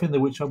lot of stuff in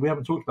there which we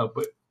haven't talked about.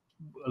 But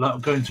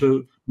like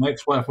my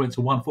ex-wife went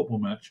to one football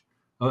match,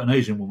 an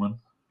Asian woman,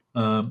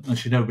 and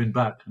she'd never been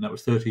back, and that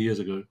was 30 years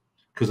ago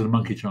because of the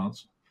monkey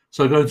chants.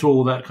 So going to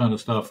all that kind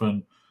of stuff,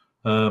 and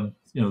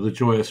the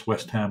joyous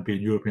West Ham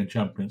being European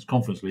champions,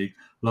 Conference League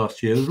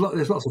last year.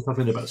 There's lots of stuff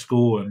in there about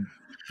school, and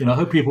I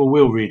hope people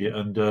will read it,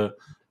 and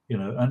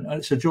and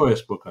it's a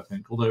joyous book, I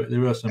think. Although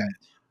there are some,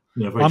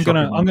 very I'm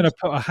gonna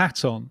put a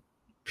hat on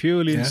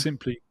purely and Yeah.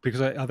 simply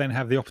because I then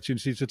have the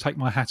opportunity to take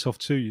my hat off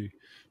to you,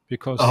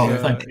 because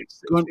thank you.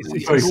 What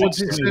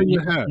does it say on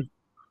your hat?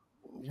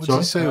 What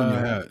does it say on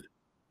your hat?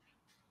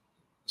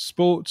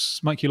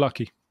 Sports make you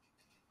lucky.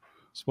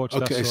 Sports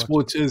Okay, da sorte.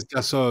 esportes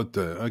da sorte.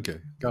 Okay,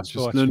 Da just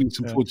sorte, learning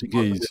some yeah.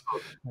 Portuguese.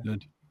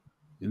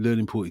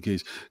 Learning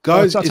Portuguese,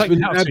 guys. I'll It's take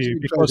been it an out to you,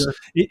 absolute because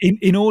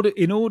pleasure.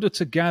 in order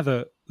to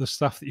gather the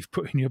stuff that you've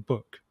put in your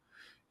book,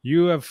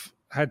 you have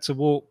had to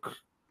walk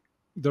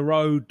the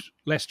road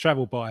less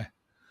traveled by,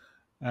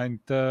 and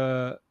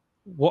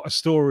what a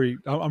story!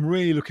 I'm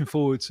really looking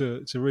forward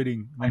to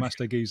reading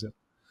Namaste Giza,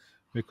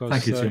 because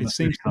Thank you, Tim. it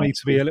seems to me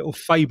to be a little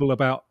fable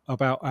about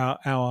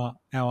our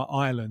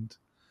island,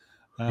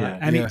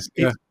 and Yeah,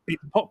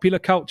 it's popular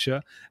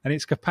culture and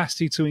its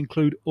capacity to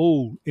include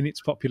all in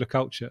its popular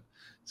culture.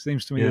 It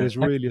seems to me there's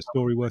really a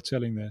story worth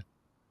telling there.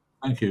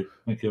 Thank you.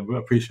 I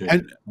appreciate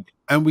it.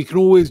 And we can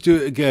always do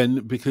it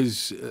again,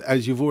 because,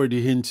 as you've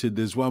already hinted,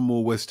 there's one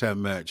more West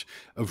Ham match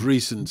of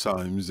recent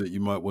times that you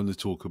might want to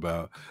talk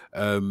about.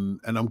 And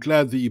I'm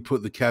glad that you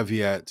put the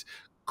caveat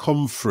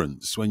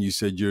conference when you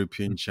said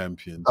European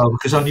champions. Oh,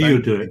 because I knew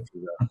you'd do it.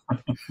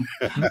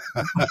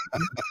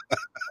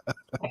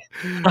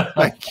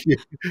 Thank you.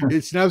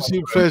 It's an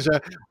absolute pleasure.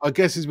 Our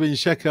guest has been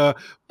Shekhar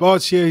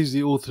Bhatia, who's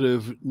the author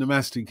of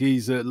Namaste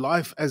Giza,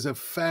 Life as a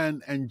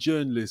Fan and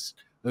Journalist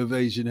of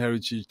Asian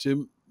Heritage.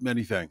 Tim,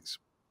 many thanks.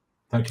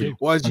 Thank you.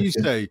 Or as you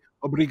say,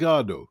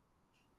 obrigado.